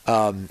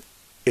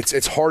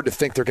 it's hard to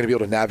think they're going to be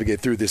able to navigate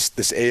through this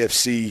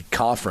AFC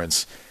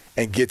conference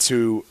and get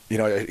to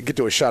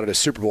a shot at a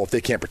Super Bowl if they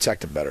can't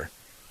protect him better.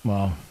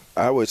 Well,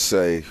 I would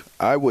say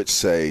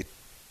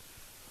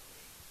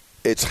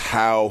it's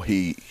how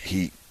he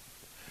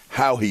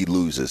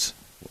loses.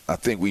 I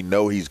think we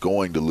know he's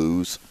going to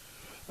lose.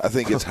 I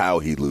think it's how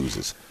he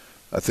loses.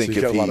 I think so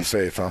you got a lot of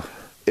faith, huh?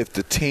 If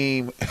the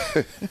team,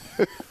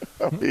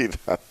 I mean,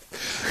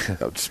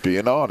 I'm just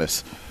being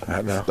honest.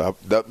 I know.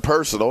 Not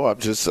personal.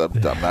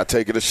 I'm not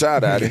taking a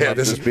shot at him. I'm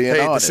just being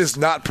honest. This is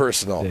not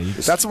personal.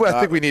 That's what I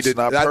think we need to. It's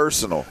not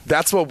personal.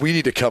 That's what we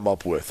need to come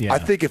up with. Yeah. I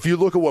think if you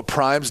look at what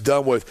Prime's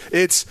done with,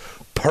 it's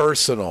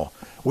personal.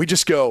 We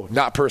just go,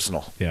 not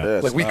personal.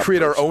 Yeah. Like we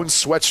create our own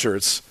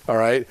sweatshirts, all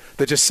right,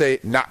 that just say,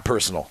 not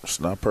personal. It's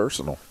not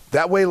personal.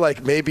 That way,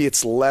 like, maybe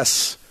it's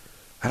less,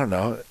 I don't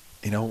know,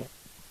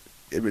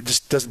 it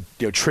just doesn't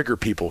trigger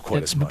people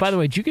quite as much. By the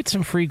way, did you get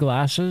some free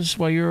glasses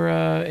while you were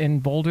in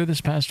Boulder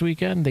this past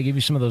weekend? They gave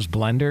you some of those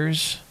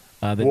blenders.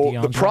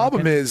 The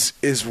problem is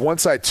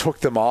once I took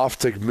them off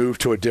to move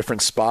to a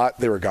different spot,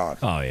 they were gone.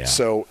 Oh, yeah.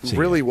 So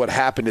really what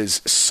happened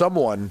is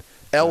someone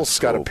else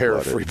got a pair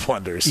of free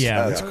blenders.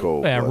 Yeah, that's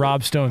cool. Yeah,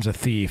 Rob Stone's a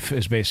thief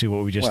is basically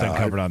what we just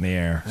uncovered on the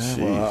air.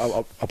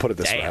 Well, I'll put it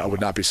this way. I would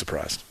not be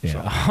surprised. Yeah.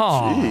 So.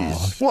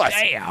 Oh, what?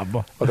 Damn.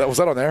 Oh, was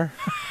that on there?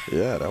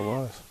 Yeah, that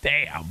was.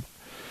 Damn.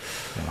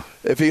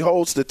 If he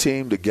holds the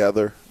team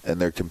together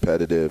and they're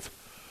competitive,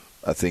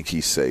 I think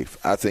he's safe.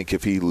 I think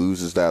if he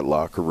loses that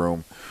locker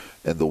room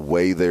and the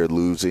way they're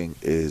losing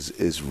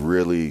is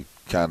really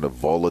kind of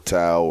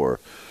volatile or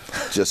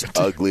just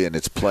ugly, and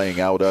it's playing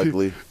out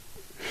ugly.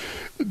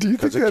 Do you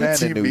think that a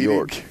team in New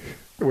York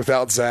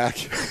without Zach,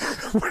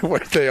 where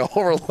they all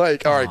were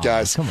like, all right,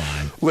 guys, come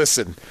on.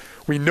 Listen,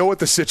 we know what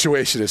the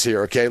situation is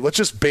here, okay? Let's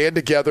just band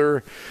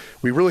together.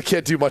 We really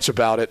can't do much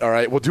about it, all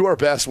right? We'll do our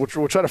best.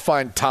 We'll try to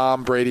find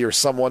Tom, Brady, or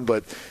someone,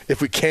 but if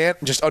we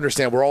can't, just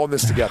understand we're all in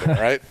this together,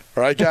 all right?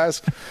 All right,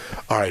 guys?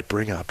 All right,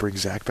 bring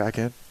Zach back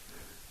in.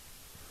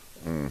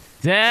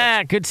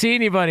 Zach, good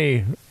seeing you,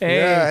 buddy.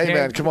 Hey,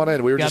 man, come on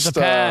in. We were got just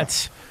the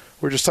Pats.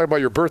 We were just talking about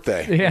your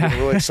birthday. Yeah.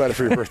 We're really excited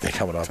for your birthday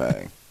coming up.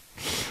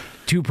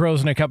 Two Pros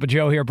and a Cup of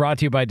Joe here, brought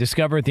to you by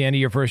Discover. At the end of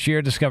your first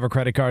year, Discover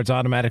credit cards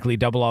automatically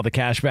double all the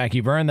cash back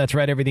you've earned. That's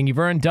right, everything you've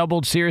earned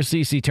doubled.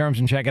 Seriously, see terms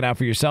and check it out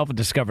for yourself at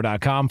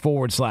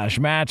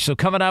discover.com/match. So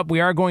coming up, we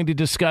are going to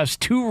discuss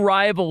two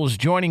rivals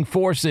joining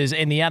forces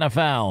in the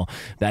NFL.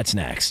 That's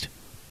next.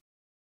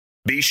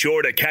 Be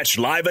sure to catch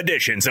live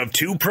editions of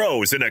Two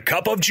Pros and a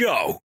Cup of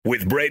Joe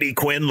with Brady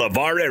Quinn,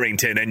 LaVar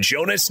Arrington, and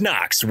Jonas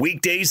Knox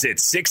weekdays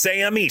at 6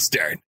 a.m.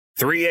 Eastern,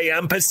 3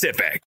 a.m.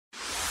 Pacific.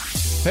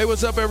 Hey,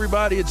 what's up,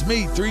 everybody? It's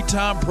me,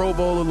 three-time Pro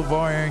Bowler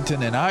LaVar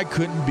Arrington, and I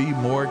couldn't be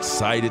more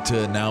excited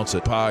to announce a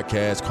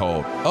podcast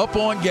called Up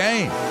On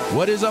Game.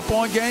 What is Up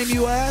On Game,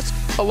 you ask?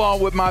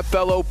 Along with my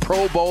fellow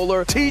Pro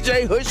Bowler,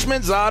 TJ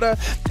Hushmanzada,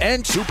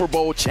 and Super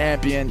Bowl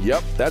champion,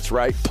 yep, that's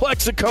right,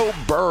 Plexico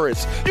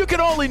Burris. You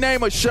can only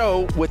name a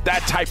show with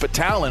that type of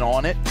talent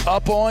on it.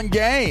 Up On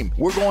Game.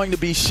 We're going to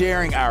be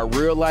sharing our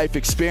real-life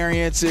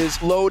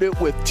experiences loaded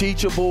with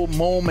teachable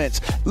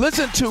moments.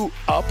 Listen to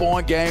Up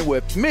On Game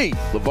with me,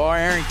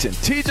 LaVar Arrington,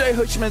 TJ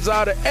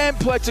Hushmanzada, and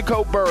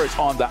Plexico Burris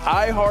on the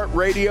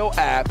iHeartRadio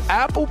app,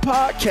 Apple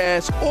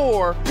Podcasts,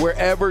 or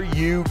wherever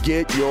you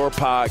get your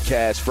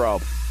podcasts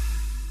from.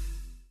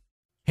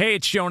 Hey,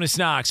 it's Jonas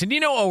Knox, and you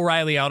know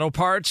O'Reilly Auto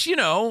Parts. You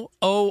know,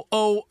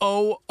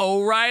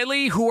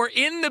 O'Reilly, who are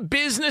in the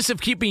business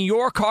of keeping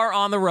your car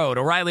on the road.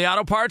 O'Reilly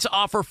Auto Parts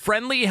offer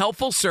friendly,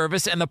 helpful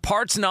service and the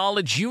parts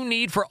knowledge you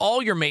need for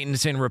all your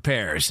maintenance and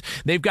repairs.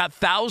 They've got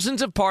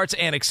thousands of parts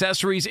and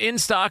accessories in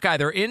stock,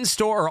 either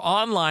in-store or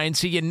online,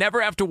 so you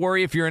never have to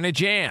worry if you're in a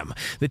jam.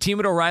 The team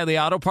at O'Reilly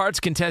Auto Parts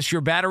can test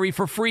your battery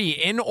for free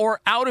in or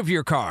out of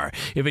your car.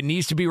 If it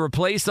needs to be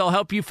replaced, they'll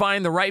help you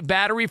find the right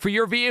battery for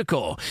your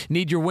vehicle.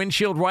 Need your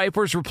windshield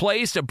wipers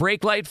replaced, a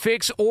brake light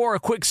fix, or a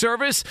quick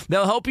service?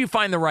 They'll help you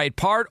find the right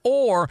part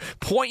or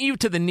point you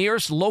to the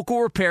nearest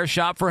local repair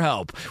shop for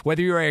help.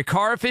 Whether you're a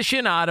car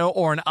aficionado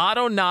or an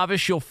auto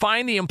novice, you'll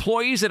find the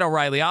employees at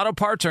O'Reilly Auto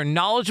Parts are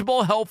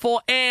knowledgeable,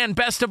 helpful, and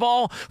best of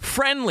all,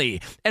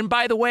 friendly. And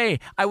by the way,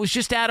 I was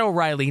just at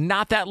O'Reilly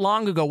not that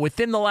long ago,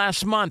 within the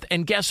last month,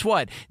 and guess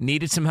what?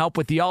 Needed some help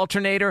with the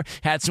alternator,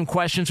 had some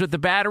questions with the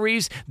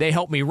batteries. They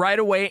helped me right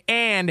away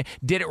and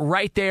did it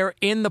right there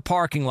in the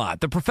parking lot.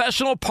 The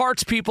professional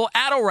parts people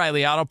at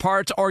O'Reilly Auto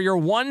Parts are your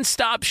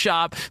one-stop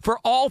shop for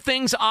all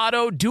things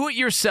auto,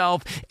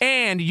 do-it-yourself,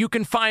 and you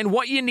can find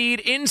what you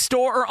need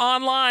in-store or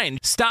online.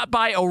 Stop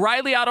by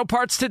O'Reilly Auto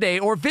Parts today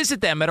or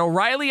visit them at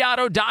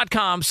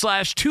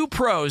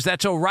O'ReillyAuto.com/2pros.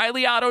 That's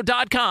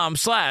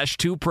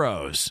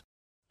O'ReillyAuto.com/2pros.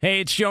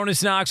 Hey, it's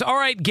Jonas Knox. All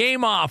right,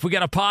 game off. We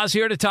got to pause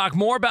here to talk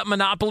more about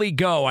Monopoly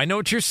Go. I know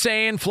what you're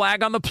saying,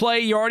 flag on the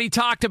play. You already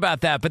talked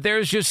about that, but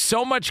there's just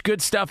so much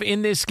good stuff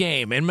in this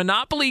game. In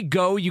Monopoly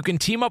Go, you can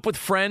team up with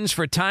friends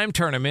for time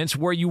tournaments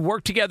where you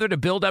work together to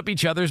build up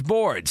each other's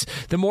boards.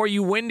 The more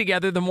you win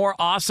together, the more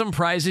awesome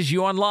prizes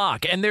you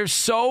unlock, and there's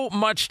so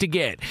much to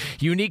get.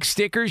 Unique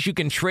stickers you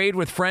can trade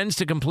with friends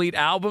to complete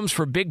albums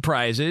for big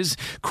prizes,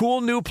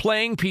 cool new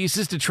playing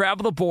pieces to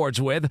travel the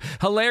boards with,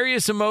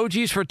 hilarious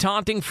emojis for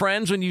taunting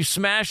friends when you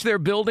smash their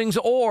buildings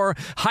or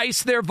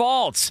heist their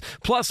vaults.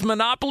 Plus,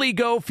 Monopoly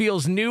Go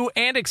feels new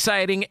and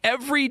exciting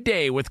every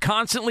day with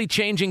constantly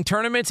changing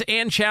tournaments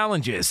and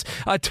challenges.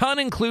 A ton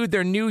include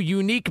their new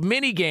unique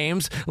mini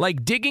games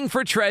like digging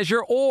for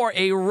treasure or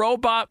a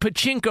robot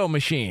pachinko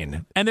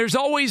machine. And there's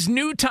always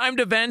new timed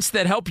events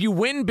that help you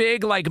win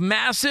big, like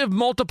massive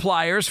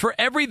multipliers for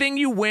everything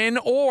you win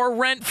or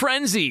rent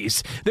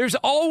frenzies. There's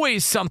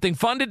always something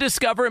fun to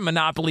discover in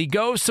Monopoly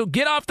Go, so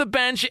get off the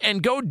bench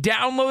and go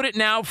download it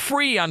now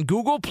free on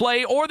Google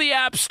Play or the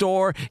App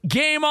Store.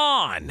 Game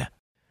on!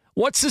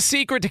 What's the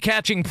secret to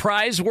catching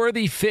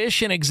prize-worthy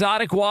fish in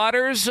exotic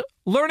waters?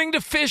 Learning to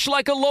fish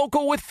like a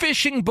local with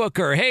Fishing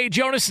Booker. Hey,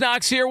 Jonas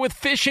Knox here with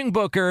Fishing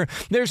Booker.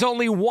 There's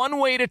only one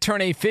way to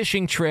turn a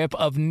fishing trip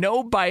of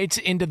no bites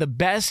into the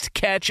best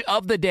catch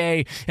of the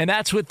day, and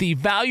that's with the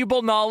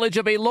valuable knowledge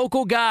of a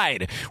local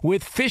guide.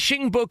 With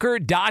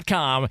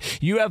FishingBooker.com,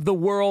 you have the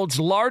world's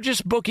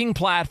largest booking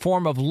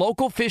platform of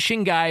local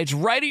fishing guides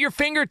right at your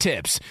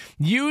fingertips.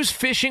 Use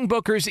Fishing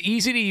Booker's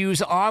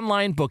easy-to-use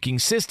online booking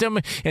system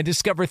and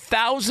discover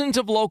thousands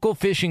of local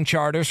fishing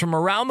charters from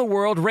around the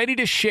world ready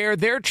to share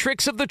their trips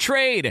tricks of the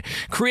trade.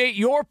 Create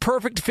your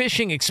perfect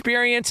fishing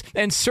experience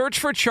and search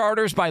for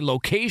charters by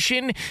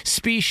location,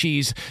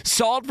 species,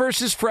 salt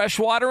versus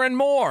freshwater, and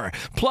more.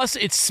 Plus,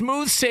 it's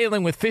smooth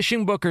sailing with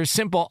Fishing Booker's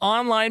simple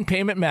online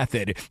payment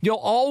method. You'll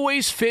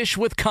always fish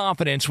with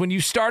confidence when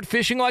you start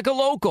fishing like a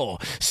local.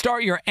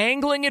 Start your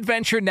angling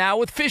adventure now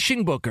with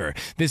Fishing Booker.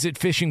 Visit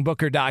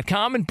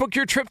fishingbooker.com and book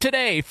your trip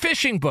today.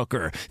 Fishing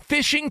Booker.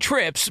 Fishing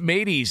trips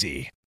made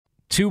easy.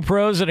 Two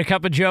pros and a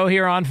cup of Joe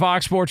here on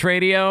Fox Sports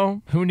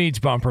Radio. Who needs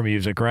bumper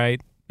music,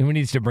 right? Who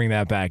needs to bring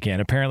that back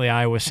in? Apparently,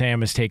 Iowa Sam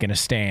has taken a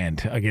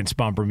stand against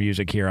bumper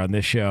music here on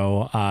this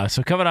show.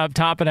 So coming up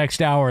top of next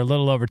hour, a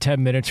little over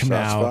 10 minutes from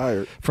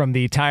now, from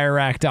the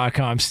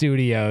TireRack.com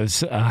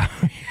studios.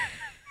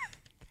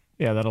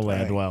 Yeah, that'll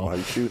land well. Why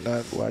you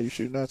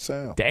shooting that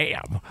sound?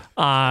 Damn.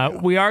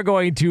 We are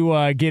going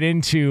to get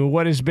into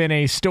what has been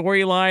a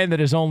storyline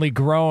that is only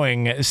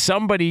growing.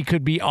 Somebody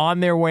could be on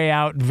their way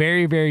out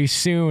very, very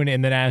soon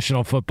in the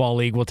National Football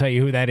League. We'll tell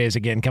you who that is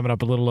again coming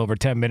up a little over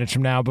 10 minutes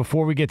from now.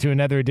 Before we get to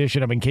another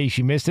edition of In Case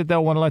You Missed It, though, I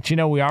want to let you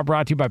know we are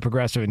brought to you by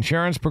Progressive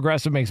Insurance.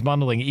 Progressive makes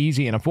bundling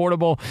easy and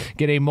affordable.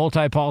 Get a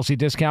multi-policy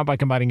discount by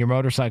combining your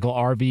motorcycle,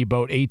 RV,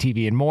 boat,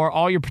 ATV, and more.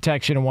 All your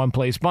protection in one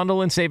place.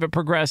 Bundle and save at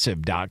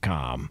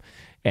Progressive.com.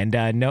 And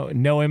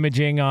no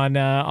imaging on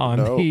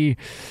the.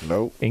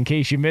 Nope. In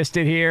case you missed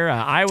it here,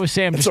 Iowa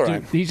Sam.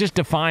 He's just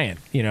defiant,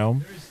 you know.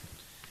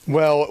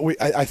 Well,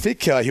 I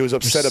think he was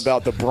upset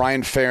about the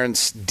Brian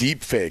Ferentz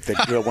deep fake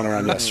that went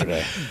around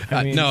yesterday.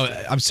 No,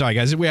 I'm sorry,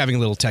 guys. We're having a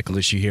little technical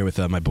issue here with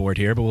my board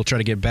here, but we'll try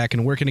to get back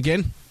and working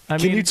again.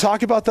 Can you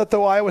talk about that,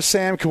 though, Iowa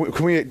Sam?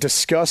 Can we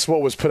discuss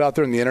what was put out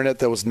there on the internet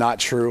that was not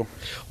true?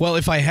 Well,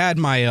 if I had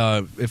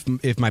my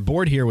if my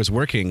board here was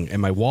working and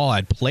my wall,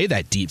 I'd play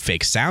that deep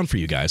fake sound for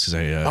you guys because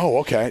I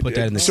okay. Put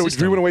that in the system. So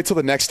do we want to wait till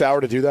the next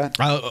hour to do that?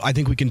 I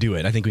think we can do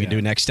it. I think we can do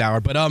it next hour.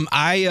 But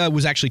I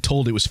was actually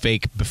told it was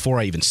fake before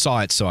I even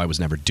saw it, so I was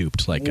never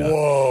duped. Like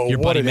your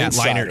buddy Matt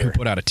Leinart, who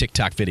put out a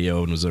TikTok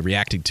video and was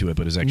reacting to it,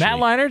 but it was actually Matt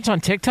Leinert's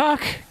on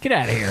TikTok. Get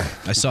out of here!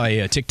 I saw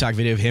a TikTok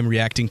video of him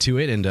reacting to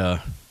it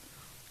and.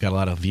 Got a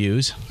lot of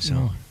views,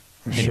 so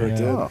sure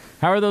did.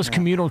 How are those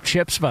communal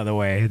chips, by the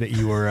way, that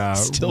you were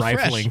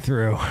rifling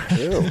through?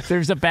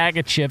 There's a bag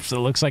of chips that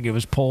looks like it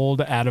was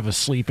pulled out of a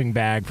sleeping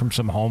bag from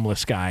some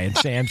homeless guy, and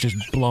Sam's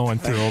just blowing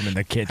through them in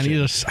the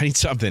kitchen. I need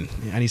something.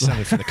 I need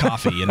something for the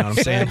coffee. You know what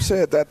I'm saying? Sam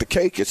said that the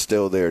cake is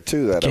still there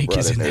too. That cake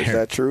is in there. Is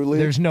that true, Lee?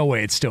 There's no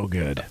way it's still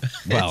good.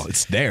 Well,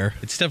 it's there.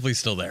 It's definitely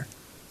still there.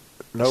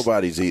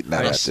 Nobody's eating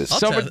that at this.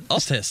 I'll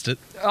test it.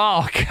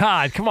 Oh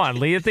God, come on,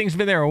 Lee. The thing's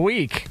been there a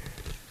week.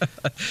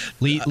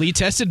 Lee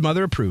tested,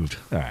 mother approved.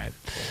 All right.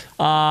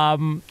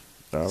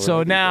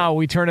 So now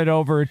we turn it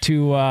over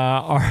to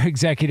our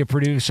executive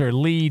producer,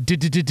 Lee.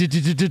 Good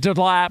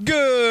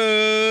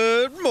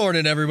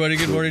morning, everybody.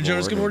 Good morning,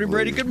 Jonas. Good morning,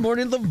 Brady. Good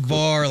morning,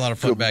 LaVar. A lot of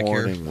fun back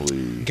here.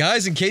 Lee.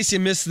 Guys, in case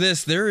you missed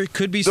this, there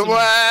could be some...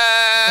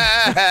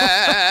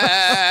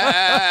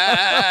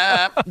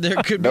 There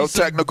could be no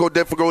technical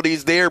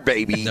difficulties there,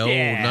 baby. No,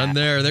 none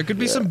there. There could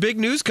be some big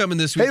news coming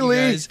this week,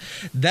 guys.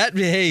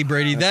 Hey,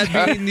 Brady, that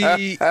being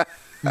the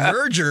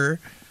merger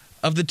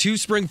of the two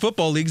spring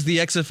football leagues, the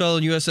XFL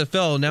and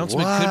USFL,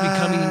 announcement could be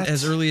coming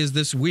as early as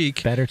this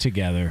week. Better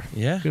together.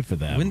 Yeah. Good for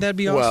them. Wouldn't that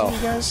be awesome,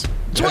 you guys?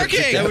 It's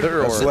working!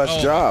 That's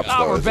less jobs.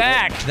 Oh, we're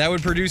back. That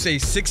would produce a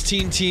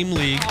 16-team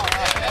league.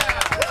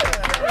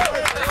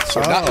 So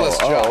not less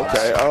jobs.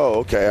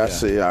 Okay. I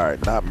see. All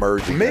right, not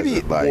merging.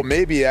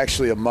 Maybe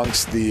actually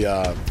amongst the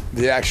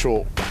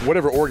actual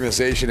whatever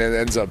organization it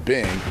ends up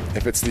being,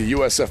 if it's the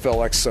USFL,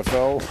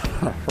 XFL,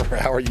 or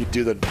however you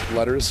do the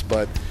letters.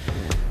 But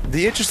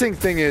the interesting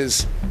thing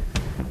is,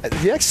 the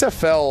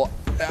XFL,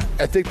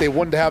 I think they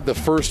wanted to have the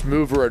first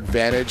mover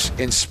advantage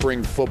in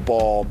spring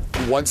football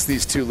once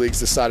these two leagues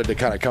decided to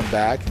kind of come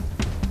back,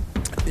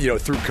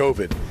 through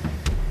COVID.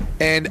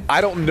 And I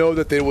don't know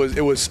that it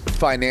was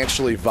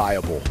financially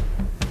viable.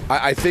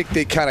 I think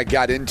they kind of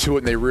got into it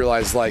and they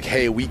realized, like,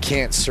 hey, we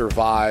can't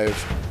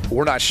survive.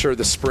 We're not sure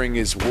the spring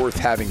is worth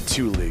having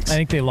two leagues. I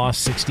think they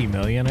lost $60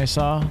 million, I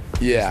saw.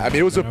 Yeah, I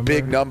mean, it was a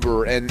big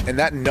number. And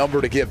that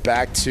number to get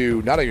back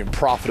to not even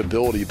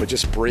profitability, but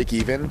just break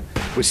even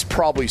was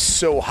probably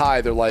so high.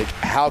 They're like,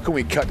 how can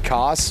we cut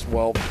costs?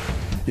 Well,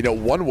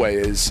 one way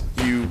is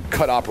you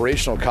cut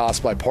operational costs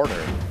by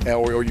partnering,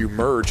 or you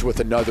merge with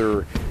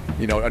another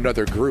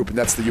group, and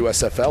that's the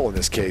USFL in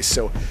this case.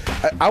 So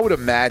I would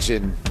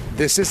imagine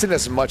this isn't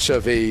as much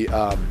of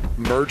a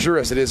merger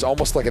as it is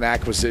almost like an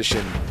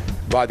acquisition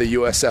by the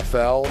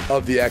USFL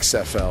of the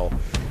XFL.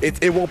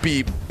 It won't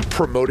be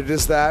promoted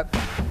as that,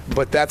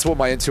 but that's what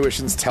my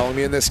intuition's telling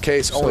me in this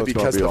case, only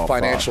because of the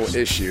financial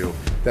issue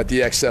that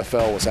the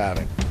XFL was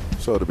having.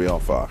 So it'll be on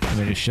Fox. I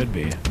mean, it should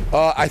be.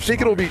 I think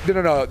it'll be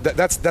no.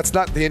 That's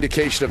not the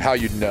indication of how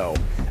you'd know.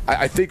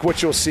 I think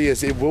what you'll see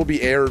is it will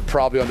be aired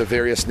probably on the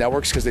various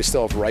networks because they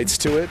still have rights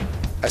to it.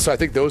 So I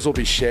think those will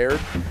be shared.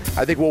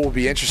 I think what will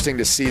be interesting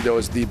to see, though,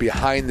 is the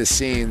behind the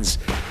scenes.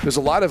 There's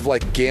a lot of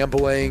like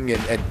gambling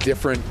and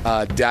different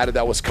data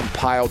that was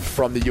compiled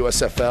from the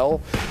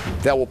USFL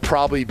that will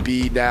probably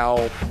be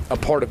now a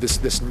part of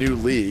this new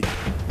league,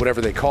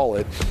 whatever they call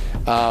it.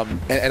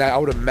 And I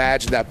would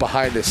imagine that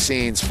behind the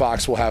scenes,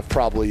 Fox will have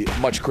probably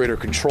much greater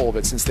control of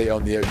it since they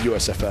own the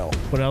USFL.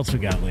 What else we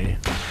got, Lee?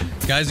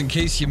 Guys, in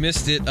case you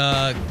missed it,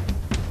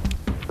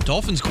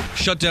 Dolphins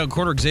shutdown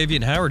corner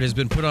Xavier Howard has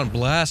been put on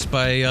blast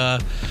by a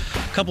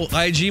couple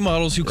IG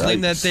models who claim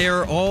that they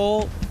are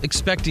all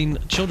expecting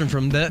children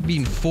from that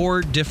being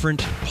 4 different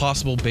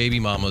possible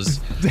baby mamas.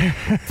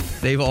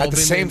 They've all at the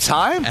same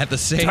time? At the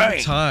same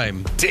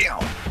time.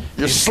 Damn.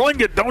 You sling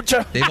it, don't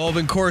you? They've all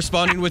been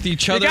corresponding with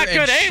each other. You got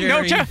good aim,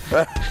 don't you?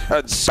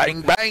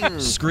 Bang, bang.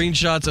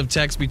 Screenshots of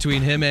text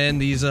between him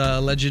and these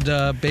alleged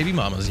baby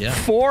mamas, yeah.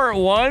 4 at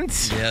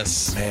once?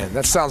 Yes. Man,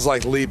 that sounds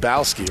like Lee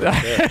Bowski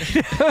right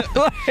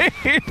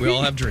there. We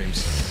all have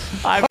dreams.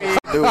 I mean,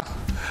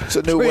 it's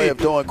a new way of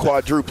doing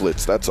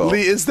quadruplets, that's all.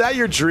 Lee, is that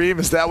your dream?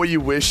 Is that what you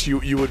wish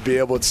you would be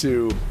able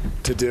to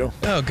do?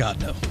 Oh,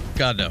 God, no.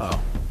 God, no. Oh.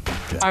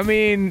 Okay. I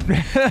mean,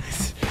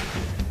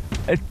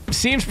 it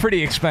seems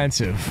pretty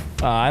expensive.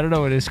 I don't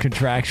know what his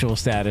contractual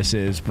status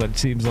is, but it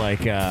seems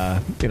like, all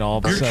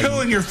of a sudden. You're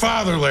killing your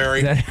father,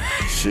 Larry.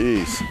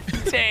 Jeez.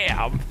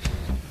 Damn.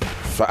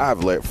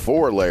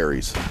 4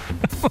 Larrys.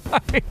 Oh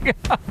my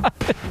God.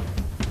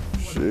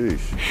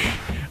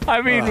 Sheesh.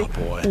 I mean,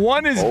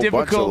 one is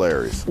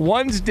difficult.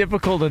 One's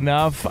difficult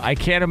enough. I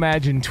can't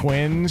imagine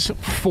twins.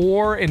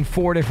 4 in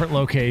 4 different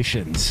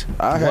locations.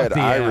 I had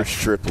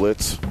Irish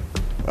triplets.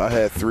 I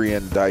had 3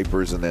 in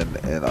diapers and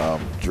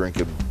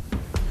drinking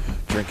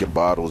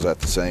bottles at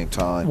the same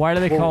time. Why do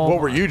they call?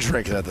 What were you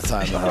drinking at the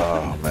time?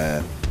 Oh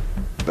man,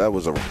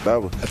 that's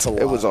a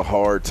lot. It was a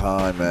hard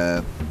time,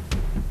 man.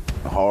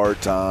 A hard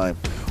time.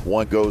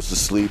 One goes to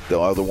sleep, the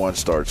other one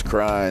starts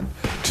crying.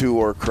 2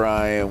 are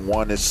crying,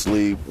 1 is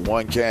asleep.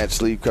 1 can't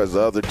sleep because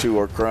the other 2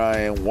 are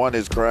crying. 1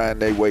 is crying,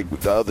 they wake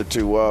the other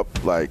 2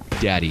 up. Like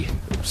Daddy.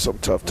 Some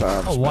tough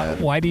times, man.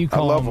 Why do you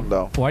call I love them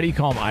though. Why do you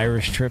call them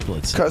Irish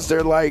triplets? Because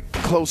they're like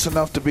close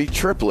enough to be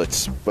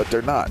triplets, but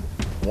they're not.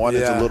 One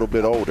is a little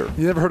bit older.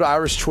 You never heard of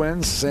Irish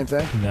twins? Same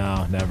thing?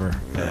 No, never.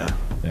 Yeah.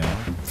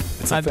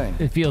 It's a thing.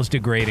 It feels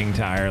degrading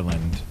to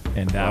Ireland,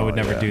 and I would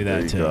never do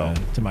that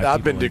to my I've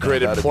people been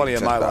degraded plenty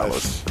in my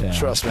life. Yeah.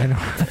 Trust me.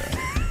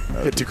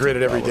 Get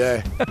degraded every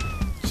day.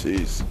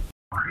 Jeez.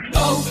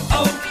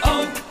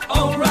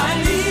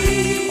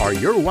 O'Reilly. Are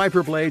your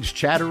wiper blades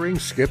chattering,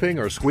 skipping,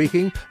 or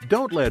squeaking?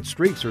 Don't let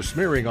streaks or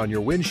smearing on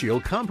your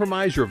windshield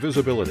compromise your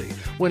visibility.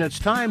 When it's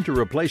time to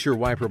replace your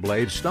wiper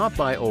blades, stop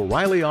by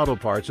O'Reilly Auto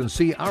Parts and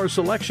see our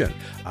selection.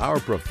 Our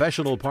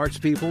professional parts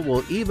people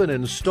will even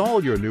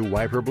install your new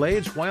wiper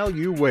blades while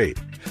you wait.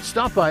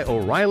 Stop by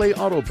O'Reilly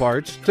Auto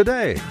Parts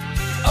today.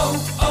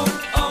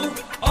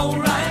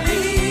 O'Reilly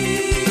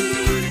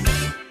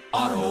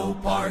Auto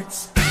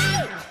Parts.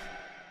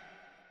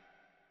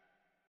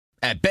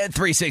 At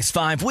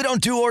Bet365, we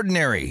don't do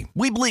ordinary.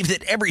 We believe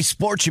that every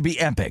sport should be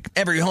epic.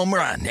 Every home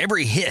run,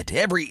 every hit,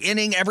 every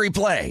inning, every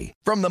play.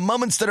 From the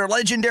moments that are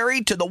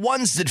legendary to the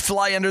ones that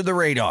fly under the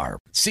radar.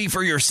 See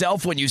for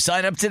yourself when you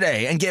sign up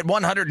today and get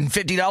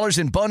 $150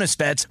 in bonus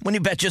bets when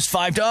you bet just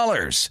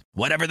 $5.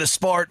 Whatever the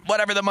sport,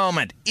 whatever the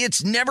moment,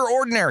 it's never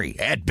ordinary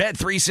at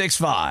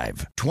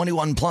Bet365.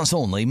 21 plus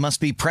only. Must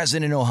be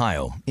present in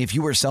Ohio. If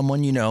you or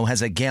someone you know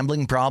has a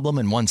gambling problem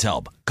and wants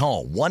help,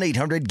 call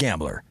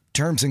 1-800-GAMBLER.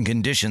 Terms and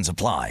conditions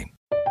apply.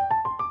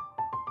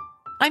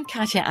 I'm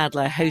Katya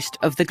Adler, host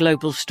of The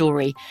Global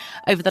Story.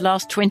 Over the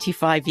last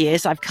 25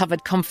 years, I've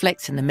covered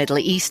conflicts in the Middle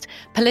East,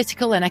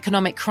 political and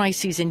economic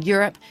crises in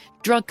Europe,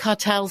 drug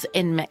cartels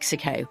in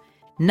Mexico.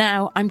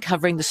 Now I'm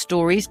covering the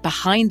stories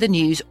behind the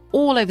news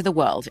all over the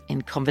world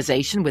in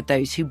conversation with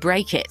those who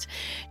break it.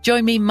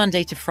 Join me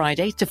Monday to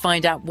Friday to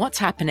find out what's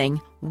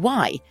happening,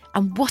 why,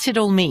 and what it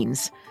all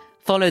means.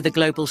 Follow The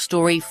Global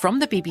Story from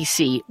the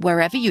BBC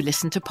wherever you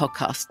listen to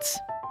podcasts.